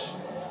George.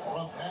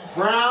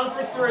 Brown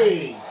for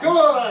 3.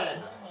 Good!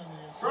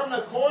 From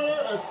the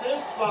corner,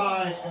 assist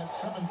by...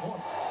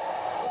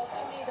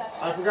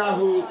 I forgot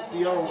who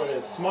the other one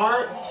is.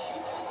 Smart?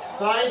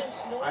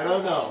 Feist? I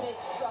don't know.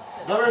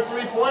 Another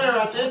 3-pointer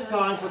at this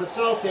time for the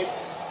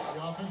Celtics.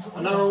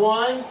 Another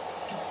one.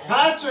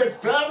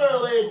 Patrick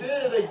Beverly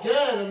did it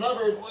again.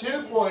 Another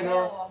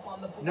 2-pointer.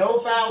 No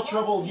foul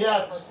trouble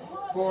yet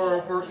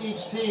for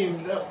each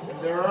team.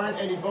 There aren't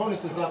any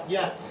bonuses up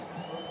yet.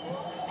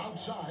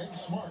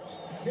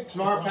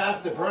 Smart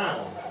pass to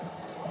Brown.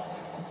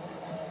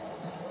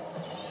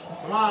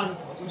 Come on,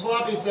 some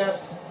floppy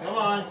steps. Come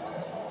on.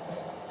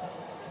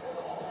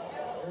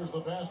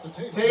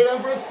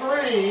 Tatum for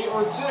 3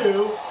 or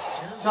 2.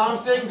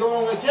 Thompson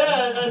going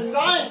again. A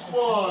nice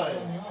one.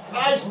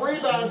 Nice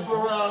rebound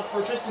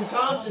for Tristan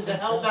Thompson to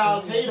help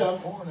out Tatum.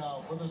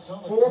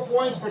 4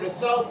 points for the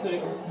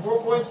Celtics.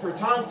 4 points for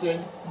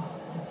Thompson.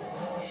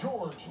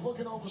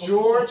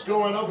 George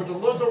going over to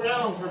look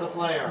around for the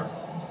player.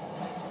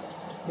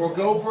 Or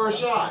go for a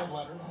shot.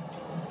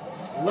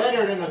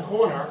 Leonard in the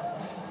corner.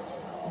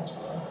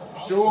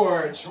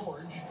 George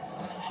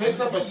picks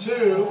up a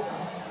 2.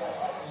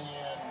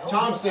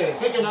 Thompson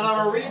picking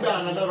another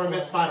rebound, another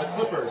miss by the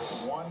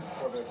Clippers.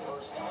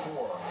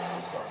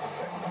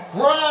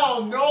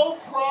 Brown, no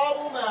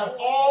problem at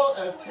all.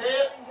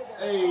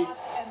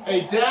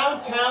 A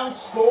downtown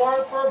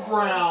score for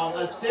Brown.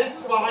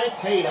 Assist by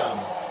Tatum.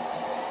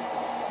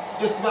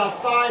 Just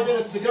about 5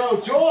 minutes to go.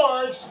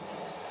 George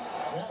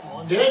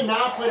did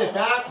not put it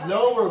back.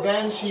 No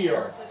revenge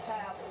here.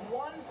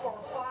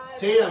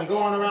 Tatum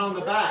going around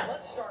the back.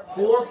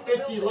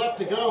 4:50 left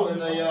to go in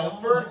the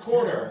third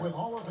quarter.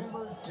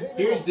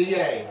 Here's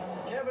DA.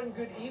 Kevin,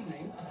 good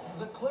evening.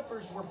 The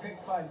Clippers were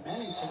picked by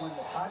many to win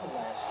the title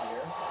last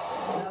year.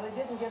 Now, they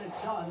didn't get it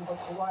done, but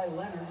Kawhi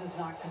Leonard is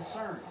not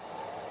concerned.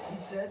 He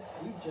said,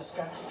 we've just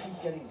got to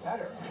keep getting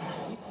better,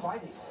 keep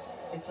fighting.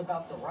 It's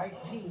about the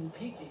right team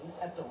peaking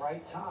at the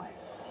right time.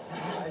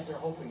 You guys are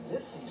hoping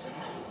this season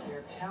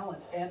their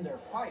talent and their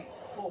fight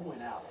will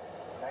win out.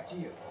 Back to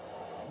you.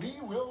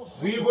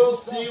 We will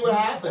see what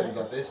happens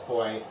at this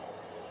point.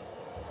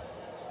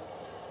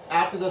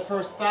 After the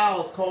first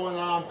foul is calling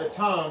on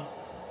Batum,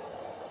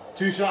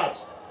 2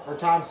 shots for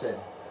Thompson.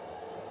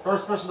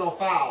 First personal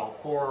foul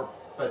for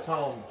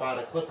Batum by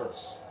the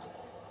Clippers.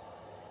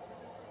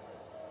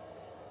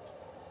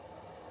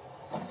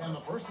 And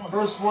the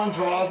first one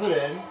draws it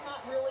in.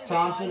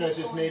 Thompson has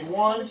just made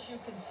 1.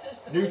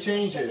 New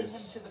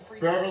changes.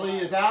 Beverly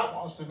is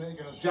out.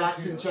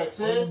 Jackson checks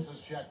in.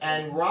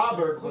 And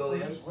Robert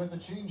Williams. With a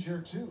change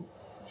here too.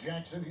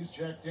 Jackson, he's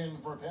checked in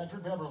for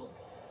Patrick Beverly.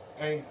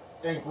 And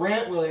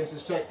Grant Williams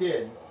is checked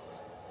in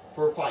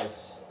for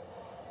Feist.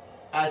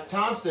 As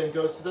Thompson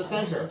goes to the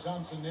center.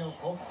 Thompson nails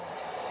both.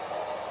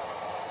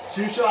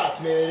 2 shots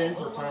made it in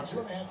for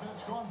Thompson.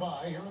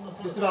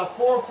 Just about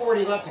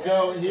 4:40 left to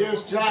go.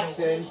 Here's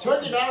Jackson.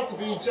 Turned it out to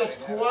be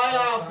just quite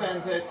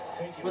authentic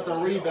with the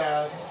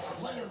rebound.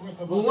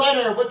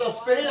 Leonard with the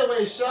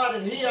fadeaway shot,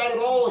 and he had it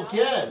all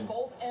again.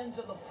 Both ends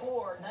of the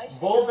floor.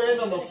 Both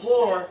ends on the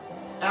floor.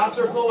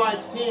 After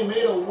Kawhi's team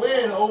made a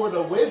win over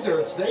the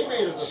Wizards, they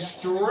made a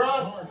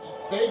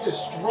They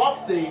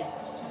disrupt the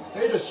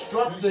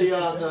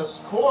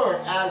score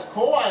as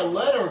Kawhi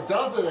Leonard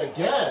does it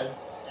again.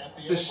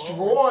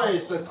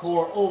 Destroys the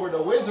court over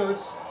the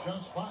Wizards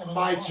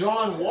by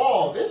John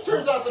Wall. This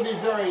turns out to be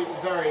very,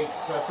 very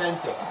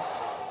authentic.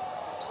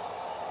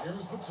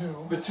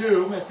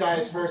 Batum, this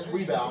guy's first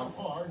rebound.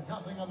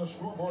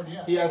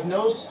 He has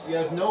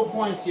no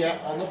points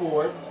yet on the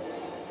board.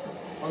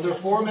 Under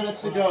 4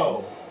 minutes to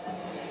go.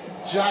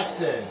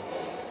 Jackson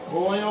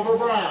rolling over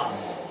Brown.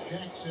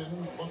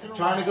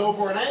 Trying to go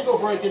for an ankle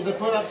break and to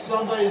put up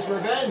somebody's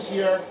revenge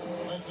here.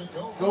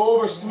 Go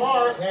over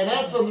Smart, and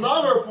that's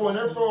another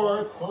pointer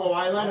for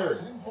Kawhi Leonard.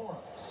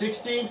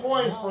 16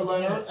 points for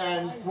Leonard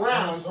and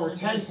Brown for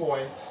 10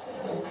 points.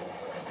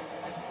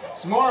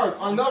 Smart,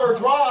 another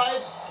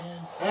drive,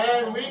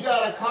 and we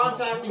got a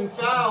contacting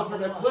foul for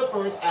the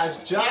Clippers as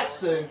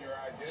Jackson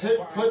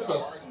puts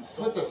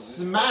a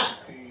smack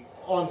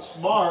on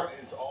Smart.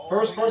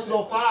 First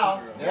personal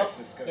foul. Yep,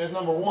 there's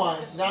number 1.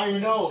 Now you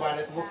know about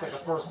it. It looks like a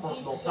first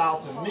personal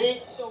foul to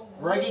me.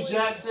 Reggie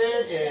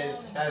Jackson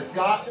has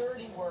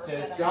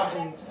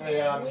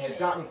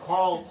gotten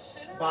called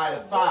by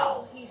the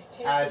foul,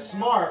 as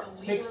Smart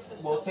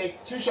will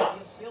take 2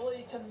 shots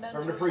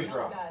from the free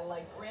throw.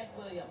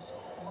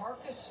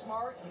 Marcus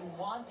Smart, you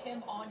want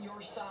him on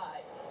your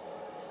side.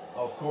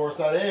 Of course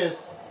that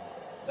is.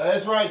 That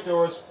is right,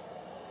 Doris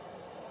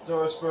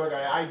Berg.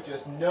 I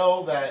just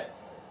know that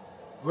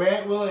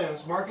Grant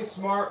Williams, Marcus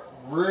Smart,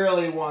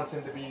 really wants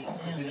him to be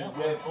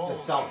with the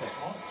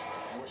Celtics.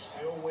 We're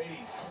still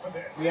waiting for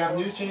that. We have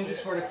new changes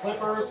for the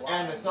Clippers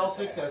and the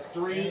Celtics, as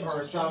 3 are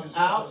subbed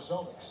out.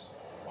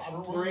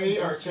 3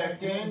 are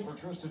checked in. For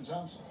Tristan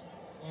Thompson.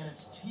 And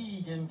it's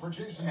Teague in for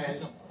Jason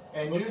Tatum.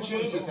 And new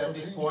changes at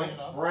this point.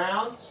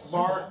 Brown,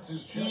 Smart,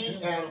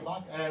 Teague,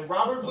 and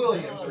Robert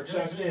Williams are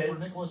checked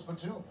in.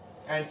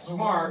 And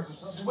Smart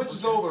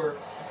switches over.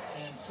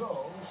 And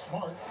so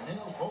Smart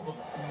nails both of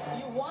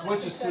them.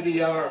 Switches to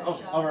the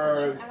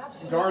other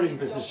guarding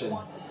position.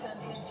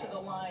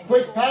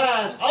 Quick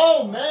pass.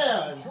 Oh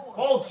man!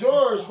 Paul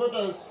George with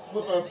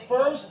a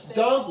first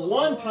dunk,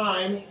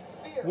 one-time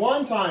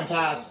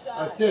pass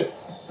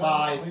assist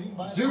by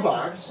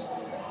Zubac.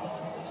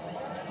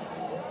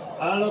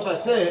 I don't know if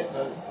that's it,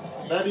 but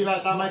maybe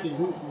that might be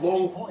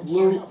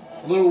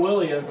Lou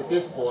Williams at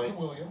this point.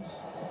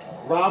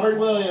 Robert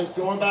Williams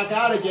going back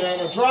out again.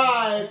 A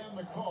drive.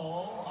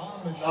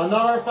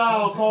 Another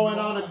foul going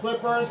on the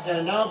Clippers,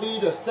 and that'll be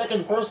the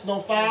second personal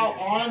foul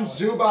on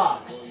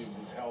Zubac.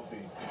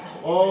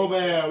 Oh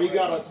man, we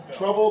got a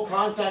trouble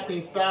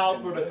contacting foul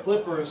for the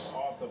Clippers,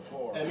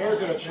 and they're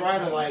gonna try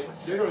to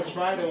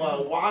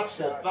watch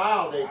the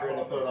foul they're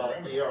gonna put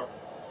up here.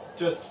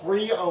 Just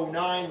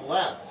 3:09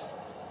 left.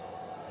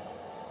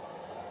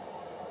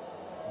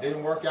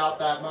 Didn't work out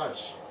that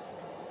much.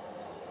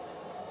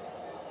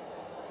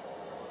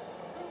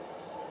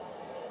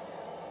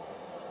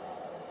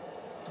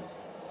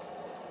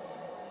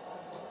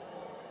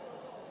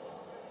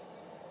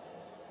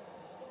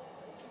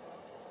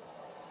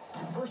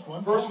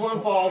 First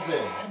one falls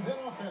in.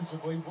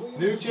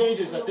 New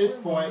changes at this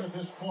point.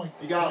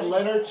 You got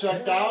Leonard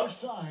checked out,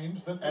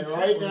 and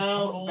right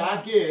now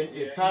back in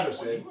is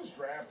Patterson.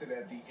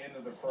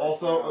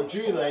 Also,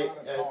 Ojule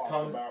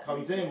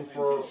comes in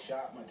for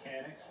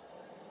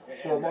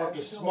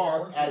Marcus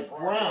Smart as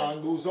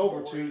Brown moves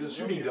over to the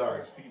shooting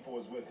guard.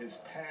 With his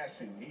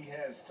passing, he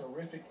has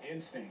terrific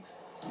instincts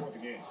toward the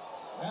game.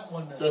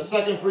 The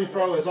second free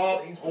throw is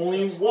off.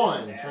 Only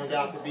one turned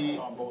out to be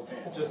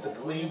just a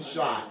clean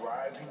shot.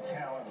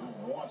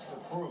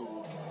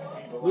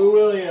 Lou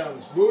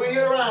Williams moving it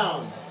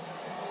around.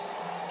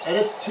 And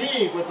it's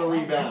Teague with the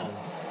rebound.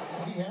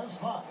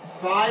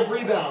 5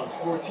 rebounds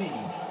for Teague.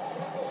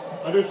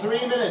 Under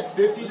 3 minutes,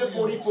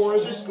 50-44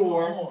 is your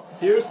score.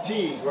 Here's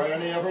Teague right in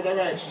the other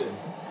direction.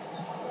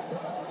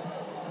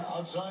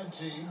 Outside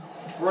Teague.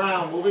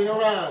 Brown moving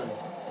around.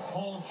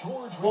 Paul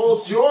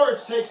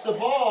George takes the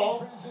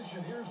ball.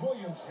 Here's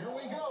Williams.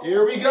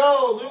 Here we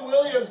go. Lou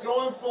Williams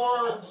going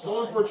for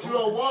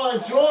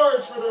 201.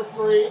 George for the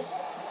free.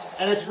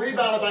 And it's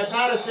rebounded by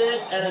Patterson.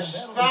 And a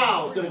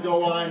foul's going to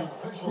go on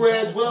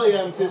Grant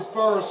Williams, his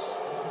first.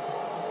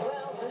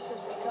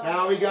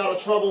 Now we got a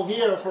trouble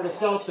here for the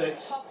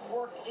Celtics.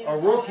 A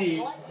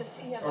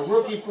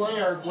rookie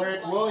player,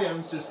 Grant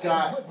Williams, just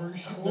got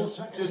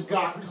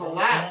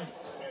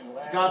collapsed.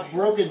 Got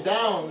broken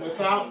down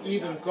without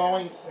even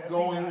going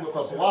with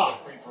a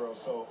block.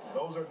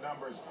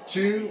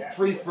 2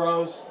 free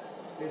throws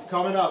is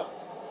coming up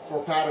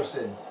for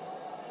Patterson.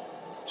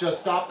 Just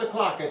stop the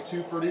clock at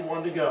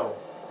 2:31 to go.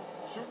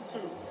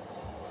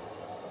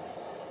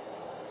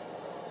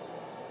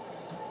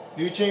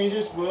 New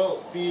changes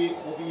will be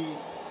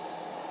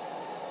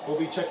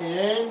checking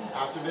in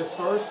after this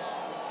first.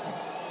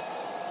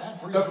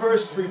 The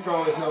first free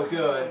throw is no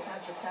good.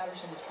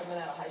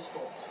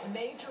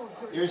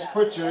 Here's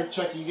Pritchard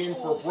checking in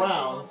for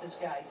Brown.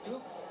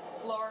 Duke,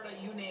 Florida,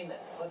 you name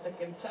it. But the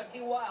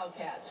Kentucky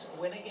Wildcats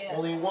win again.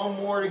 Only one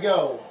more to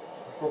go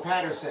for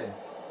Patterson.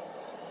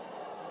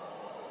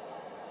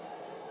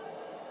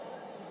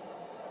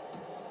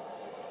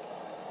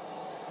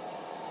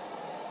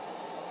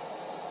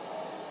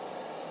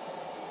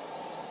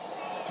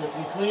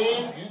 Checking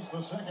clean.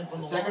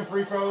 The second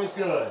free throw is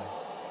good.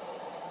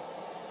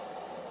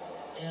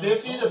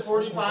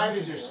 50-45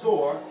 is your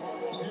score.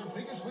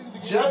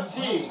 Jeff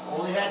Teague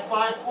only had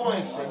 5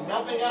 points, but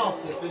nothing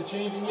else has been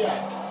changing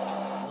yet.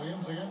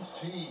 Williams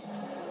against Teague.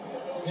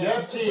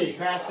 Jeff Teague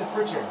passed to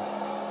Pritchard.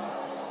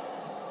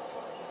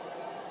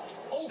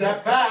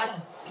 Step back.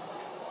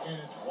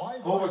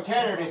 Over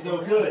Kennard is no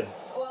good.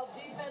 Well,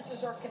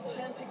 defenses are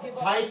content to give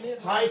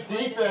tight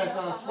defense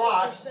on the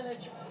slot.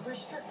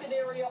 Restricted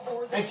area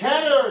or and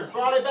Kennard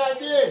brought it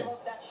back in.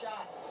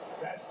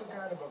 That's the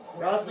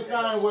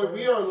kind of what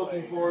we are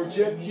looking for.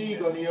 Jeff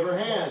Teague, on the other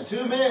hand.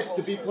 2 minutes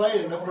to be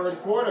played in the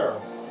third quarter.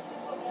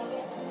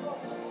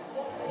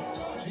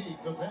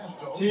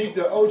 Teague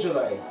to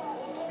Ojale.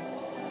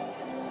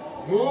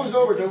 Moves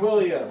over to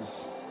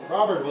Williams.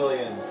 Robert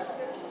Williams.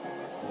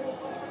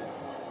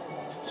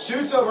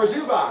 Shoots over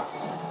Zubac.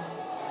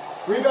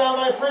 Rebound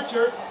by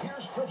Pritchard.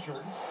 Here's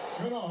Pritchard.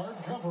 Kennard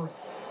covering.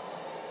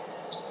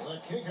 The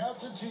kick out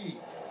to T.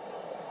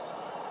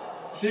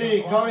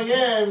 T coming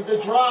in with the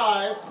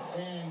drive.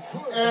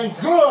 And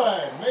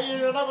good. Making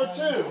it a number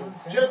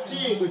 2. Jeff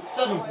Teague with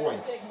 7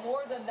 points.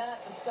 More than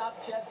that to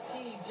stop Jeff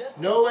Teague.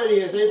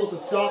 Nobody is able to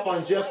stop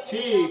on Jeff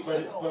Teague,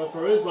 but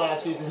for his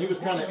last season, he was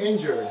kind of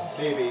injured,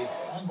 maybe.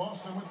 And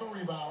Boston with the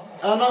rebound.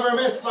 Another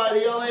miss by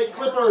the LA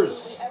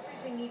Clippers.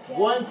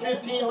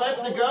 1:15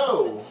 left to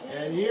go.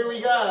 And here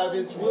we go.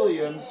 It's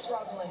Williams.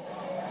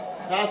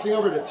 Passing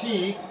over to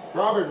Teague.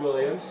 Robert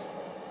Williams.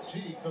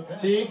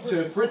 Teague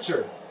to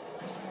Pritchard.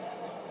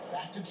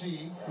 Back to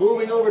Teague.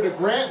 Moving over to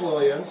Grant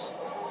Williams.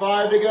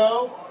 5 to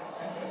go.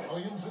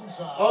 Williams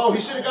inside. Oh, he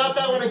should have got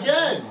that one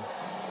again.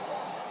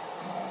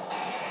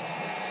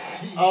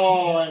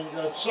 Oh, and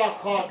the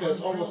shot clock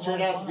has almost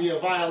turned out to be a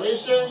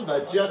violation,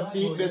 but Jeff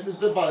Teague misses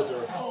the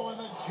buzzer.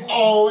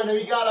 Oh, and then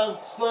we got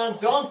a slam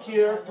dunk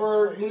here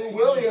for Lou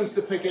Williams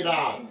to pick it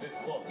out.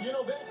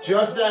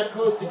 Just that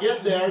close to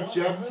get there.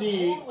 Jeff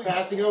Teague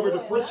passing over to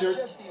Pritchard.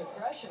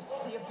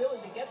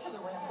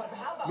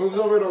 Moves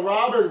over to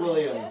Robert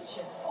Williams.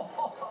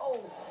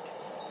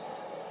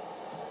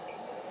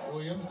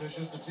 Williams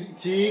dishes to Teague.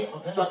 Teague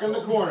stuck in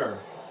the corner.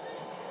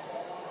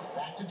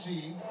 Back to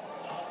Teague.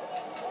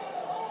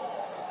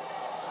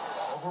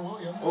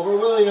 Over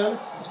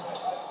Williams.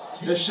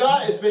 The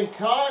shot has been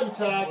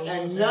contact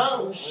and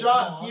no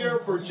shot here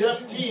for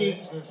Jeff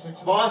Teague.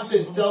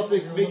 Boston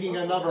Celtics making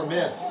another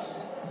miss.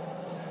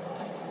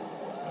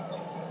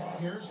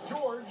 Here's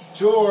George.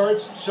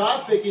 George,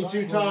 shot faking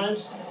 2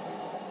 times.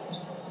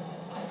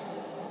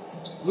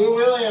 Lou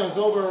Williams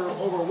over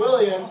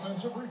Williams.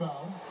 Offensive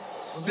rebound.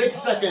 6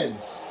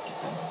 seconds.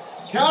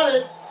 Count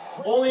it.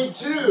 Only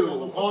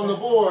 2 on the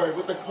board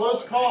with a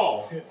close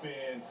call.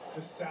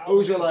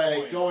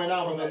 Ojale going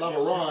out with another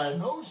run.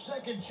 No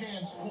second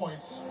chance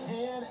points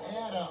can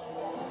add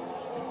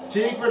up.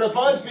 Teague for the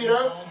buzz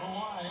beater.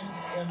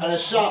 And a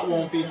shot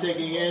won't be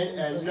taking in.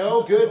 And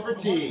no good for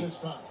Teague.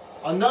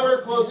 Another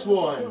close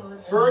one.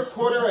 Third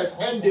quarter has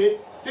ended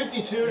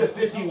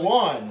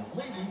 52-51.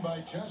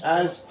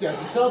 As the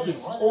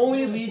Celtics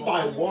only lead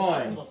by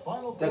 1.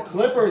 The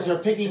Clippers are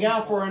picking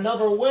out for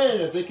another win.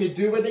 If they could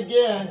do it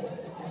again,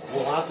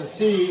 we'll have to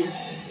see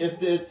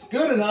if it's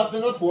good enough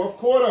in the 4th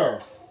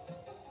quarter.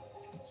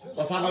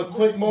 Let's have a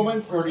quick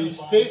moment for the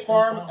State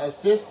Farm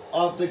assist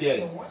of the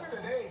game.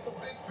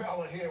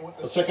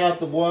 Let's check out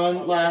the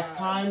one last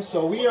time.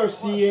 So we are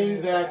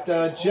seeing that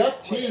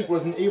Jeff Teague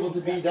wasn't able to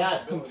be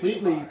that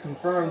completely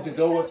confirmed to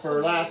go with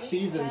for last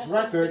season's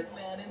record.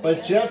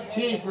 But Jeff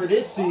Teague for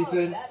this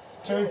season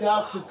turns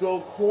out to go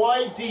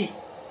quite deep.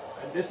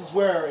 And this is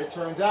where it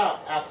turns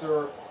out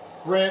after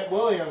Grant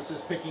Williams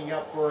is picking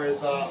up for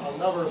his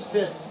another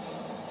assist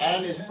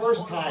and his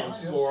first time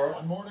score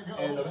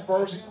and the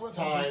first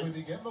time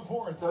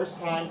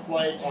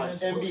played on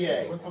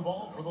NBA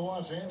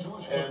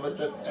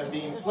and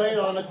being played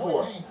on the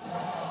court.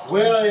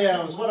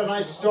 Williams, what a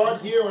nice start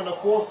here in the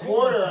 4th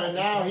quarter, and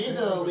now he's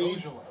in the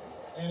lead.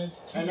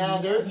 And now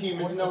their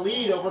team is in the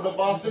lead over the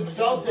Boston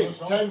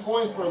Celtics. 10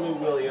 points for Lou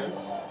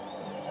Williams.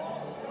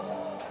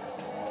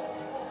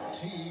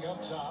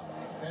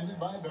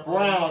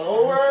 Brown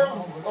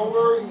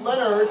over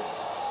Leonard.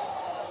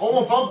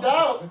 Almost bumped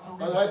out.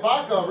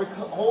 Ibaka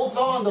holds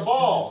on the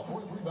ball.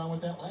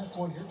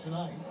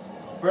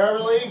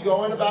 Beverly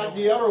going back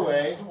the other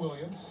way.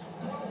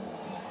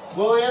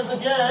 Williams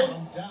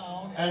again.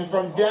 And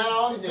from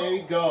down, there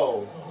you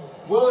go.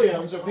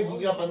 Williams are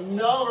picking up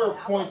another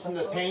points in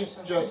the paint,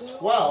 just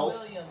 12.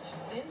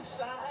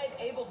 Inside,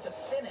 able to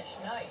finish.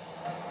 Nice.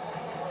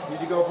 Need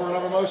to go for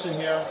another motion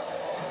here.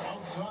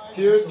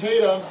 Here's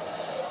Tatum.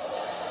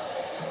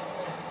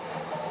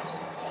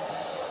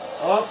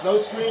 Oh, no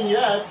screen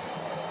yet.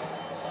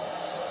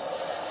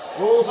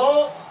 Rolls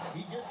up.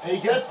 And he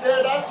gets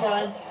there that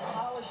time.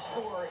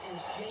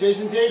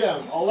 Jason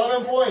Tatum,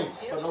 11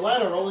 points. But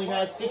Leonard only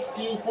has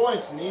 16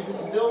 points, and he's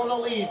still in the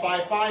lead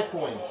by 5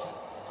 points.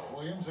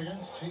 Williams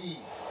against T.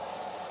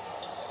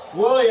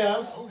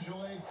 Williams.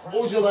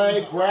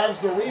 Ojale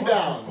grabs the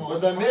rebound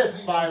with a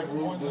miss by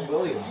Lou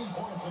Williams.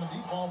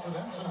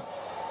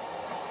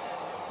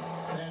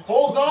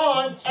 Holds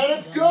on, and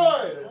it's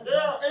good.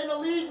 They're in the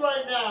lead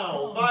right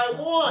now by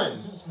 1.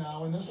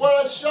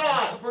 What a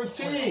shot for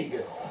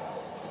Teague.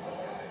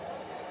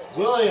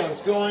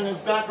 Williams going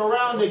back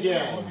around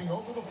again.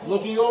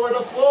 Looking over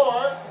the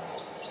floor.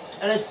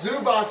 And it's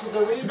Zubac with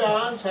the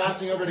rebound,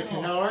 passing over to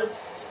Kennard.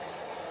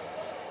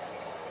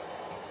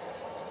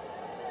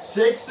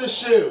 6 to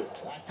shoot.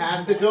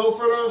 Has to go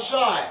for the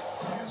shot.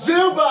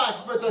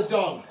 Zubac with the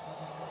dunk.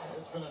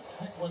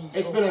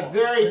 It's been a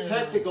very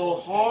technical,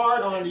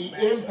 hard on the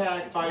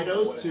impact by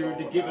those two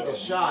to give it a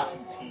shot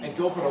and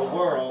go for the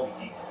whirl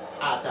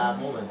at that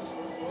moment.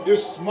 You're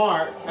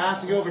smart.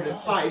 Passing over to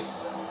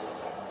Theis.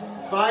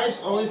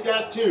 Theis only's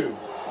got 2.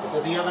 But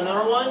does he have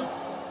another one?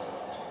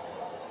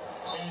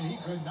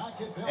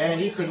 And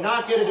he could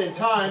not get it in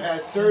time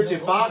as Serge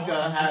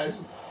Ibaka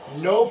has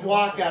no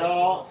block at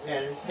all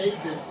and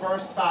takes his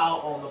first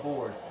foul on the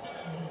board.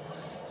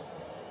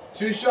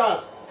 2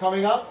 shots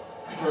coming up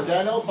for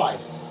Daniel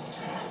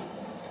Weiss.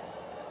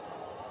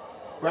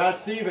 Brad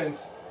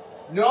Stevens,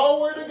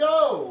 nowhere to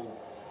go.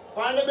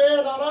 Find a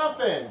man on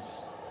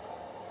offense.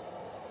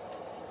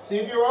 See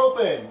if you're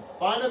open.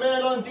 Find a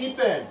man on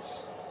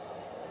defense.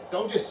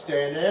 Don't just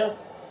stand there.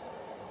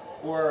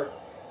 Or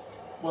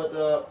with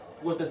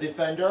the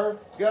defender.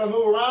 You gotta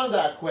move around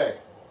that quick.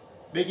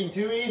 Making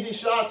 2 easy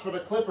shots for the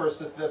Clippers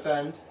to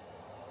defend.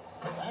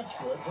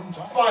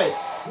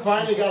 Weiss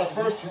finally got a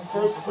first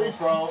free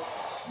throw.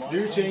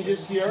 New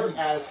changes here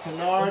as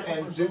Kennard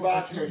and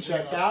Zubac are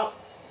checked out.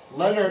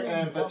 Leonard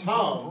and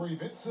Batum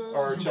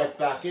are checked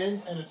back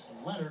in.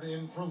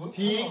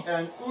 Teague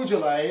and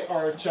Ujale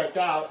are checked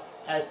out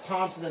as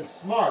Thompson and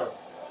Smart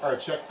are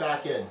checked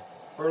back in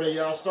for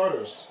the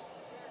starters.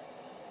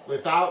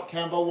 Without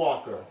Kemba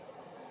Walker.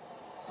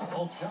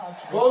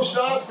 Both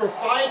shots for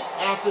Weiss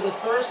after the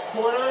first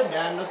quarter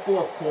and the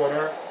fourth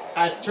quarter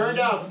has turned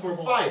out for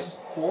Weiss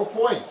 4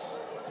 points.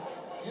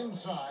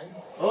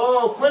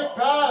 Oh, quick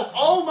pass.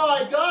 Oh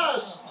my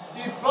gosh.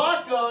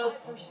 Ibaka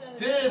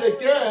did it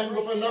again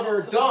with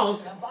another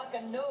dunk.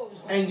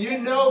 And you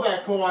know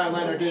that Kawhi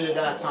Leonard did it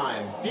that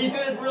time. He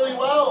did it really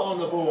well on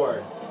the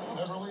board.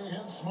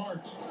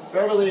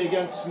 Beverly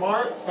against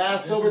Smart.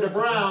 Pass over to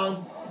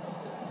Brown.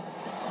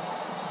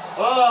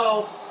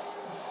 Oh.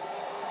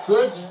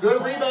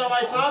 Good rebound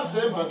by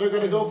Thompson, but they're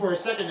going to go for a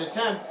second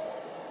attempt.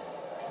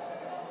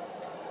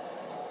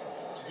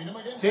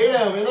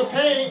 Tatum in the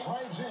paint.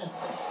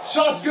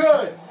 Shot's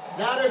good.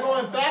 Now they're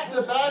going back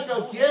to back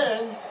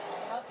again.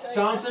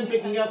 Thompson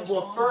picking up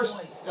the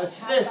first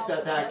assist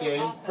at that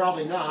game.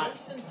 Probably not.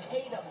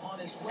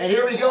 And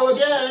here we go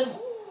again.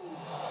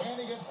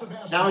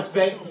 Now it's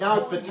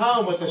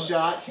Batum with the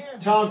shot.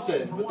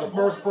 Thompson with the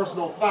first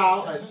personal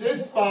foul.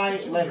 Assist by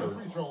Leonard.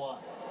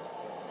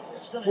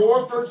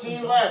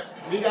 4:13 left.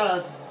 We got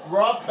a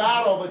rough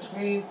battle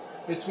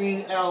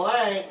between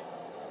LA,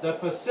 the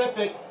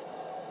Pacific,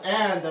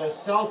 and the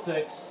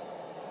Celtics,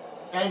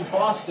 and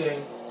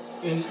Boston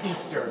in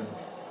Eastern.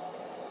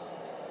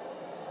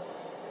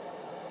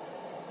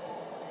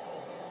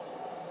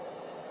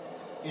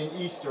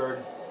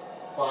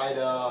 By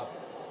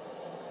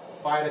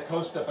the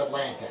coast of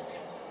Atlantic.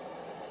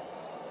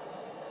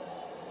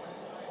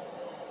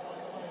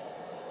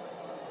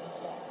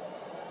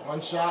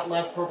 One shot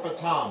left for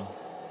Batum.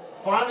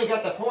 Finally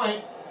got the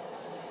point.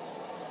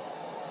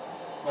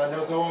 But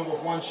no going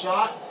with one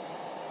shot.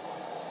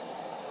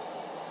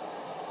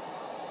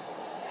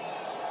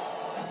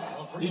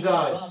 He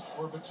does.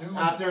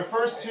 After the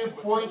first 2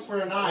 points for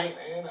the night,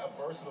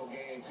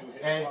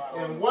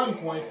 and 1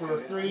 point for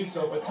a 3,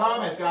 so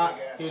Batum has got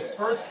his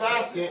first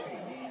basket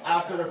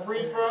after the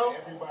free throw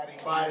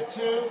by the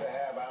 2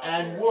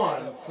 and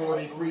 1 for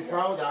the free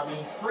throw. That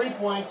means 3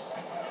 points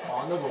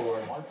on the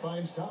board.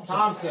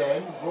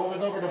 Thompson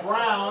rolling over to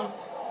Brown,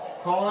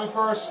 calling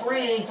for a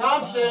screen.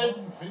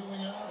 Thompson.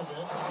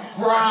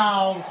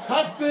 Brown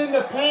cuts in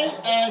the paint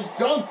and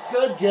dunks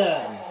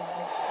again.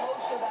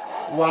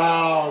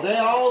 Wow, they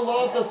all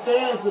love the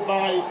fans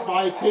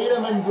by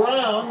Tatum and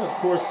Brown, of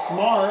course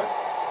Smart.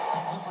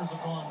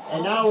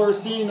 And now we're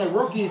seeing the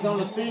rookies on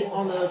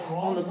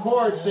the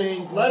court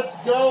saying, "Let's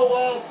go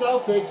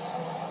Celtics,"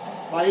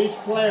 by each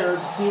player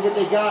to see what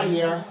they got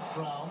here.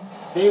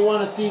 They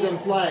want to see them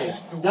play.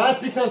 That's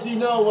because you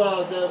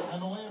know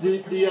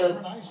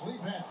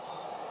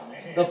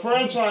the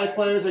franchise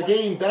players are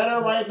getting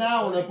better right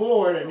now on the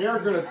board, and they're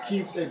going to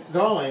keep it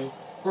going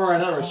for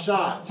another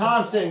shot.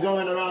 Thompson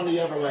going around the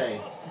other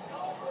way.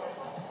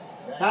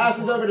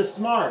 Passes over to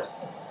Smart.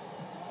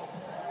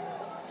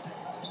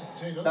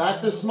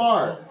 Back to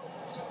Smart.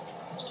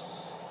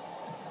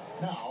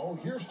 Now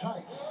here's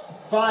Tice.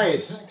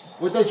 Weiss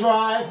with the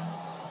drive.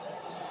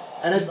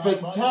 And it's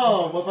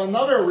Batum with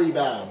another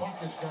rebound.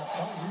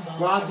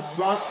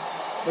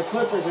 The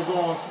Clippers are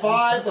going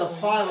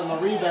 5-5 on the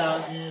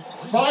rebound.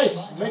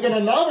 Weiss making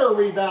another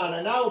rebound,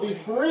 and that will be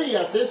 3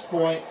 at this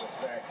point.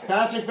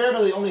 Patrick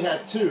Beverly only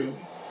had 2.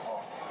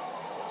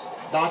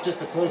 Not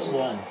just a close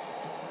one.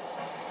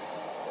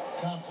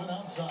 Thompson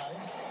outside.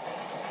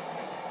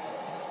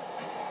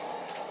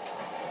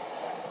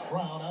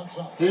 Brown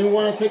outside. Didn't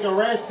want to take a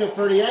risk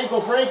for the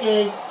ankle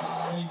breaking.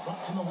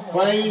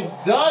 But he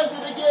does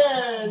it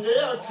again. They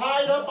are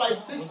tied up by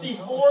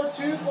 64,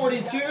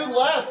 2:42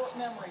 left.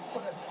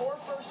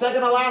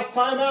 Second to last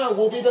timeout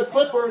will be the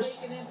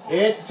Clippers.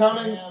 It's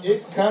coming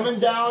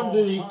down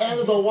to the end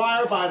of the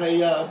wire by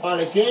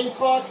the game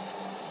clock,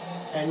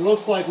 and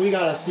looks like we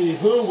gotta see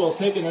who will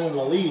take it in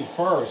the lead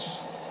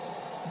first.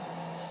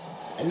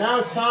 And now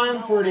it's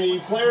time for the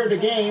player of the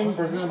game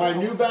presented by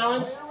New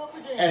Balance,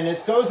 and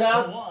this goes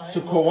out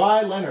to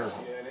Kawhi Leonard.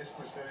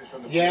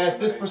 Yes,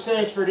 this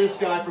percentage for this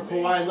guy, for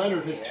Kawhi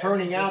Leonard, is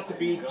turning out to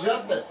be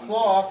just a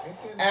claw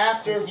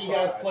after he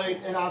has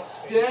played an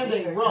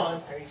outstanding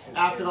run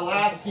after the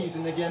last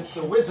season against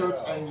the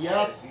Wizards. And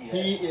yes,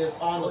 he is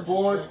on the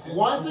board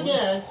once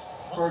again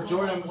for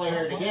Jordan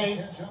player of the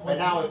game, but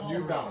now with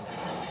New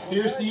Balance.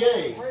 Here's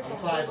DA on the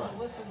sideline.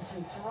 Listen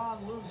to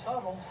Teron Lou's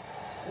huddle.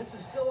 This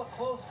is still a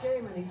close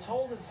game, and he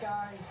told his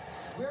guys,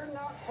 we're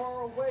not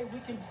far away. We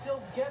can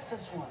still get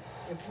this one.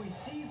 If we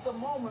seize the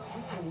moment,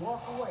 we can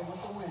walk away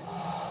with the win.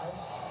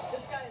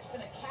 This guy has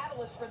been a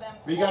catalyst for them.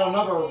 We got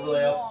another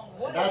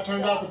layup, and that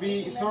turned out to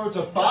be Serge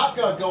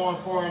Ibaka going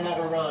for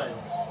another run.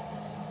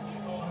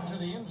 To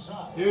the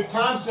inside. Here's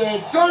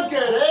Thompson, dunk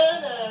it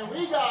in, and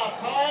we got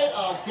tied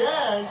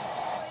again.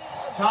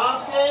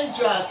 Thompson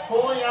just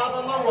pulling out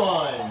on the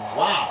run.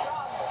 Wow.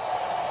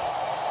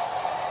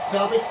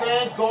 Celtics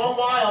fans going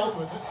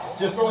wild.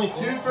 Just only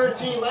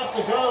 2:13 left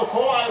to go.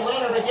 Kawhi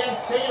Leonard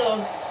against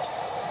Tatum.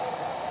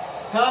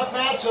 Tough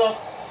matchup.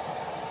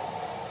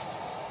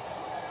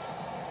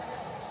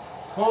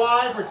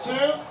 Kawhi for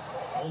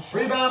 2.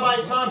 Rebound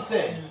by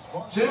Thompson.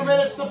 2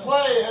 minutes to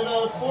play in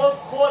the fourth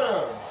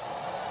quarter.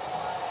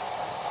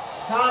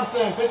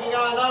 Thompson picking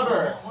on a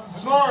number.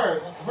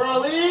 Smart for a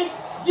lead.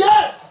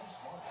 Yes!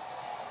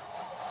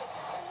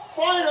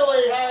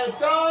 Finally had it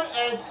done,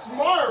 and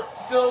Smart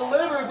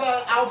delivers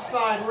on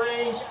outside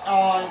range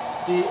on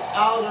the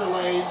outer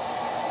lane.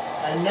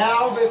 And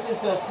now this is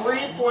the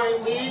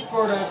 3-point lead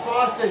for the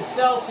Boston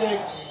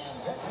Celtics.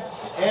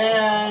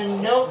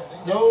 And no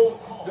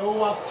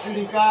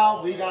shooting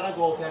foul. We got a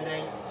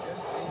goaltending.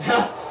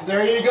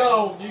 There you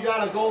go. You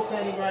got a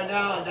goaltending right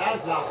now, and that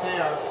is not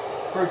fair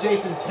for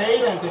Jason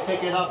Tatum to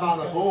pick it up on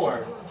the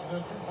board.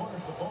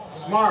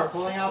 Smart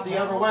pulling out the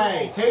other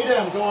way.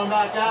 Tatum going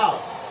back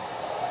out.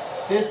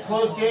 This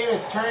close game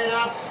is turning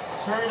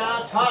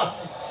out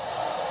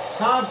tough.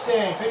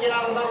 Thompson picking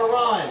out another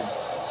run.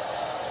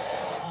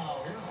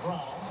 Here's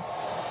Brown.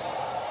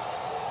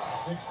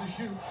 6 to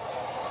shoot.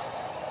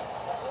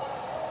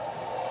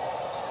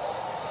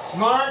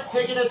 Smart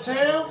taking a 2.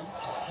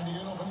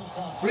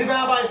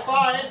 Rebound by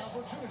Fice.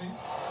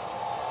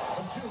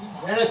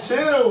 And a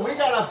 2. We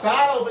got a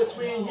battle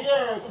between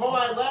here.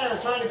 Kawhi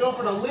Leonard trying to go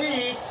for the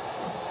lead.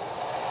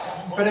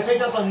 But they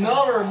picked up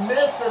another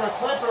miss for the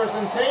Clippers,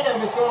 and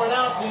Tatum is going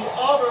out the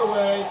other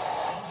way.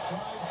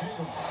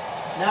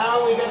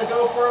 Now we got to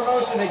go for a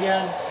motion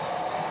again.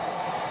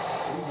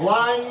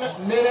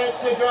 1 minute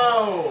to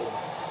go.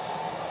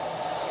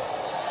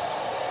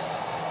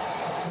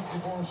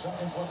 54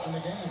 seconds left in the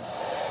game.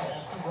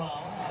 Pass to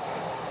Brown.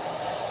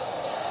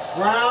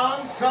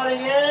 Brown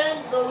cutting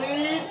in the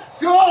lead.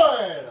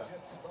 Good!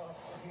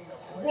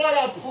 What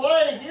a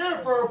play here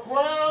for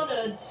Brown,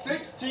 and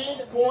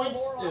 16 points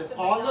is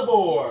on the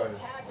board.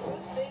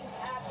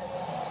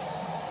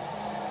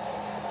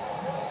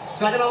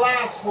 Second to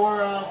last for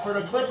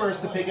the Clippers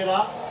to pick it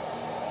up.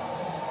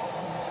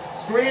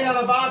 Screen on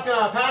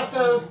Ibaka, pass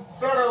to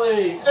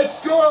Beverly.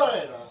 It's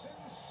good!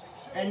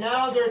 And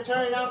now they're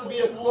turning out to be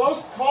a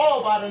close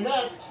call by the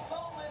net.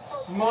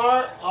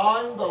 Smart,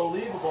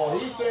 unbelievable.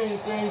 He's doing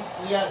things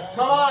yet.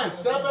 Come on,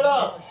 step it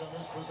up.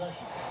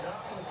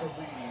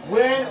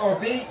 Win or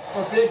beat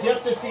or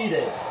get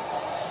defeated.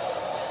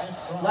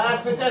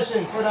 Last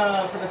possession for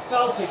the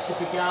Celtics to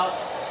pick out.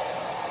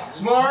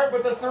 Smart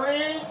with the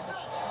 3.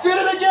 Did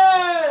it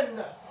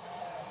again!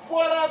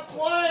 What a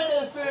play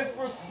this is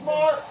for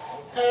Smart.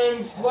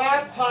 And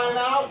last time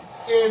out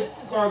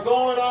are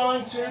going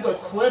on to the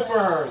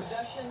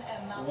Clippers.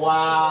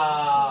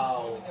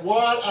 Wow.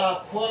 What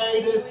a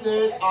play this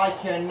is. I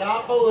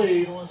cannot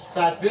believe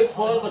that this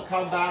was a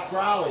comeback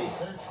rally.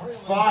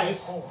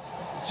 Vice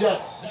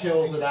just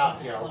kills it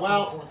out here.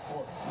 Well,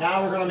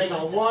 now we're going to make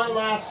one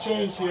last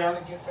change here.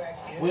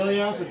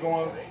 Williams is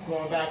going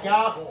back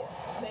out.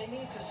 They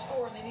need to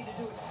score, and they need to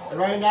do it. And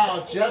right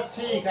now, Jeff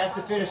Teague has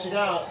to finish it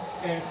out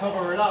and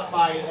cover it up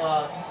by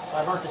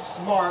Marcus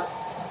Smart.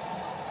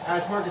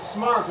 As Marcus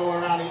Smart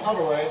going around the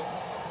other way.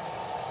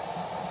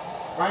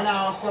 Right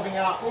now, I'm subbing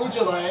out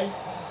Ujale.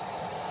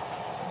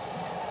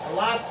 The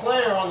last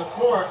player on the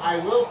court I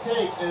will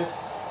take is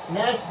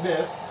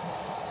Nesmith.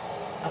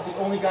 That's the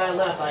only guy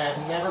left. I have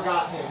never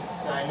gotten him.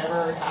 That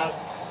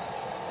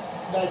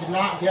I did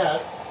not get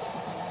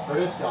for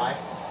this guy.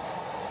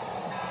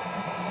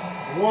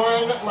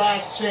 One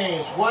last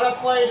change. What a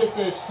play this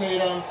is,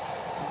 Tatum.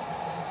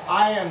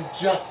 I am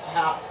just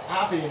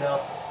happy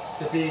enough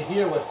to be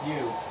here with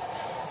you.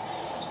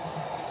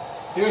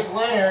 Here's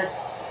Leonard,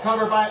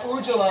 covered by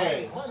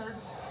Ujale.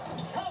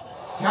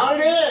 Count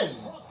it in.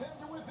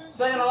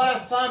 Second to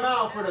last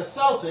timeout for the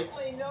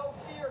Celtics.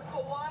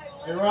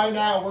 And right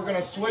now we're going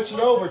to switch it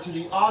over to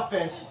the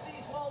offense.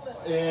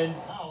 And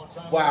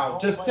wow,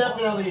 just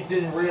definitely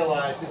didn't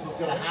realize this was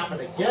going to happen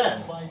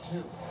again.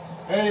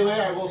 Anyway,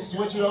 I will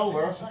switch it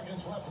over.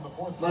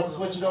 Let's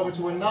switch it over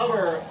to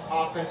another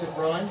offensive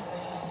run.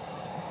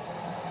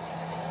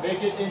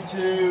 Make it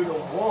into the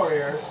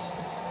Warriors.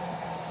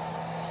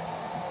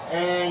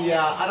 And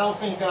yeah, I don't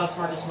think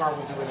Marcus Smart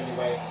will do it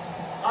anyway.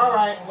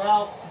 Alright,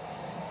 well,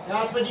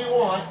 that's what you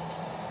want.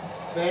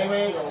 But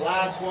anyway, the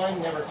last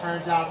one never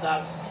turns out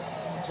that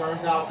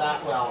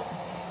well.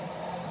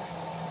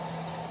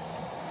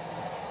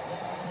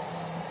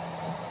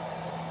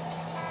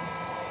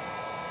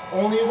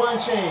 Only one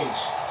change.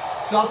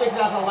 Celtics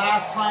have the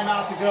last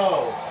timeout to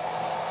go.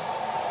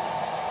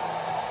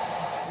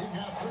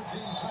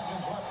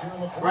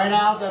 Right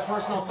now, the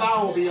personal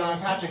foul will be on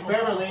Patrick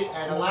Beverley,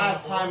 and the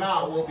last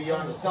timeout will be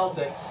on the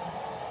Celtics.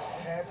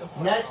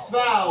 Next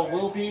foul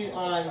will be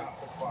on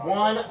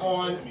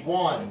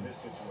 1-on-1.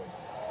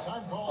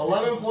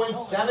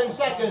 11.7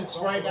 seconds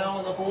right now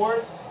on the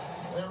board.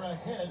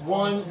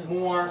 One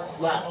more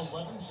left.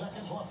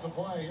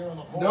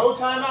 No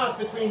timeouts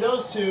between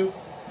those two,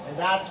 and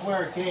that's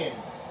where game.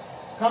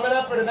 Coming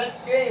up for the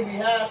next game we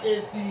have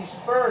is the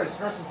Spurs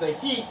versus the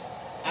Heat,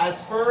 as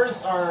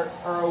Spurs are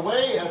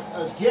away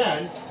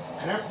again,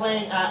 and they're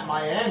playing at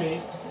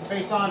Miami to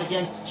face on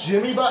against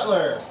Jimmy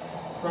Butler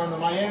from the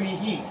Miami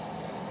Heat.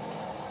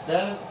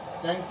 Then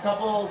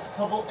couple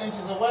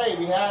inches away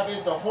we have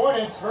is the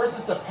Hornets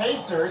versus the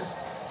Pacers.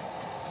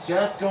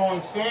 Just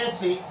going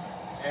fancy,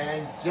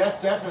 and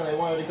just definitely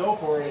wanted to go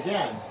for it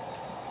again.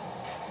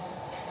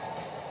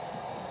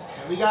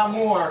 And we got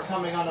more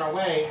coming on our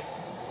way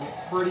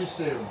pretty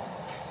soon.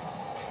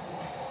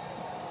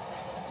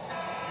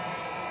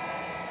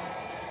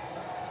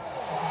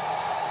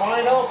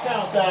 Final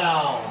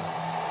countdown.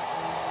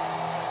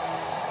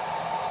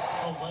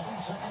 11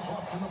 seconds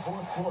left in the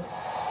fourth quarter.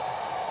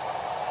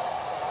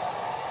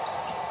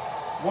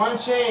 One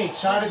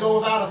change, try to go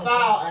without a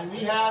foul, and we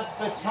have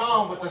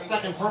Batum with the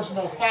second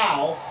personal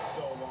foul.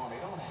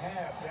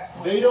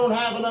 They don't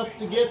have enough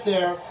to get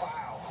there.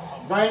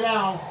 Right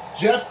now,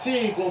 Jeff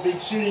Teague will be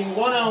shooting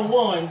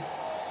 1-on-1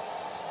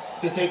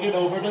 to take it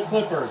over the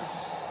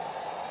Clippers.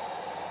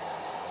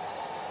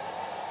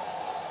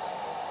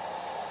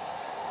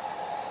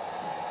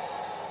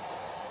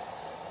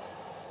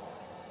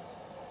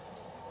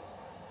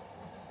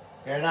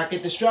 Better not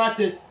get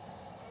distracted.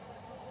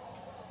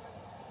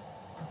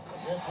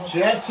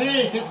 Jeff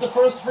Teague gets the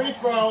first free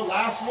throw,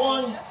 last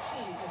one.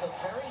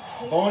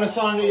 Bonus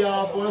on the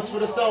bonus for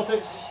the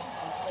Celtics.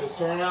 Just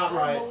turned out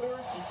right.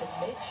 He can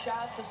make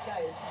shots. This guy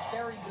is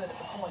very good at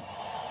the point.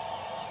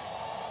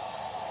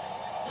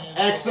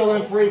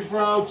 Excellent free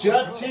throw.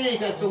 Jeff Teague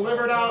has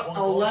delivered out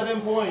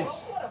 11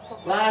 points.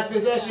 Last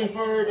possession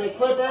for the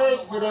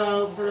Clippers, for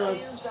the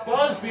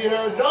buzz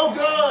beater. No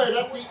good.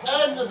 That's the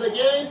end of the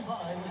game.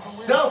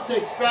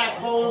 Celtics back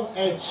home,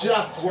 and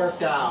just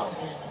worked out.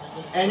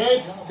 And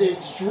they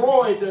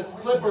destroyed the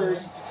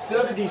Clippers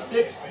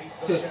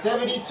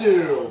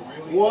 76-72.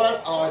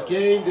 What a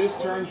game this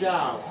turns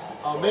out.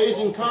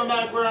 Amazing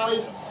comeback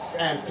rallies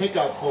and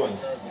pickup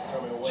points.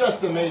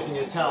 Just amazing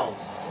it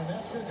tells.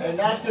 And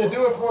that's going to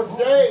do it for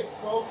today,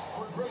 folks.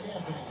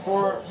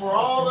 For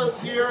all of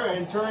us here,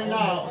 and turning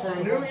out for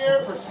a new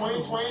year, for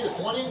 2020 to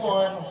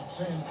 21,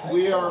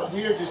 we are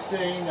just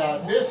saying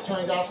that this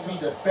turned out to be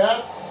the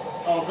best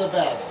of the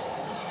best.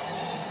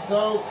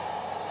 So,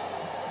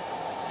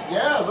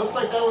 yeah, looks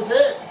like that was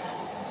it.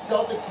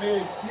 Celtics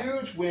made a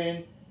huge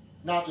win,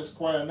 not just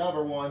quite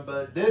another one,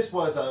 but this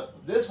was a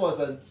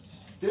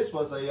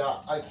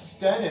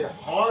extended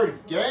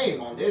hard game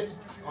on this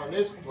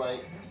play.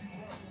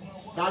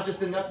 Not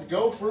just enough to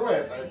go through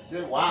it,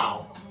 but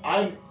wow,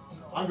 I'm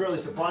really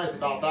surprised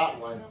about that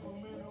one.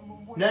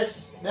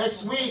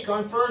 Next week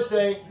on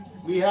Thursday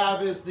we have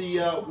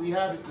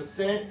the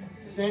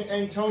San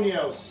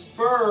Antonio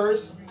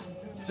Spurs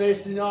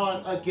facing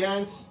on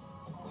against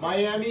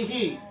Miami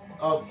Heat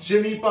of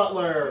Jimmy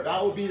Butler.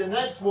 That will be the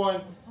next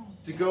one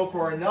to go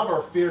for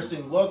another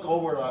fearsome look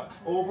over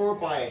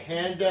by a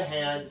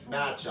hand-to-hand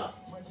matchup.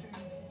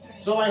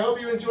 So I hope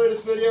you enjoyed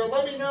this video.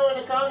 Let me know in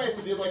the comments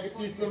if you'd like to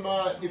see some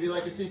more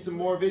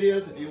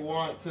videos. If you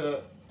want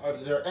to, are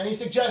there any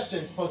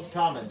suggestions? Post a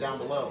comment down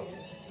below.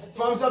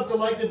 Thumbs up to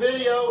like the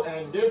video,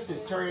 and this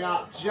is turning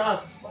out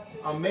just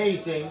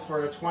amazing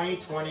for the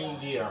 2020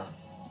 year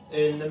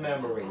in the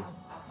memory.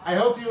 I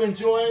hope you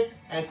enjoy,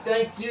 and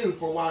thank you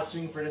for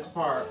watching for this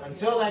part.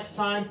 Until next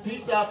time,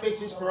 peace out,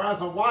 bitches, for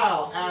as a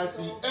while as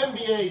the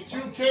NBA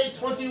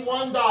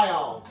 2k21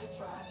 dial.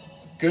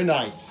 Good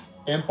night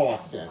in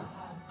Boston.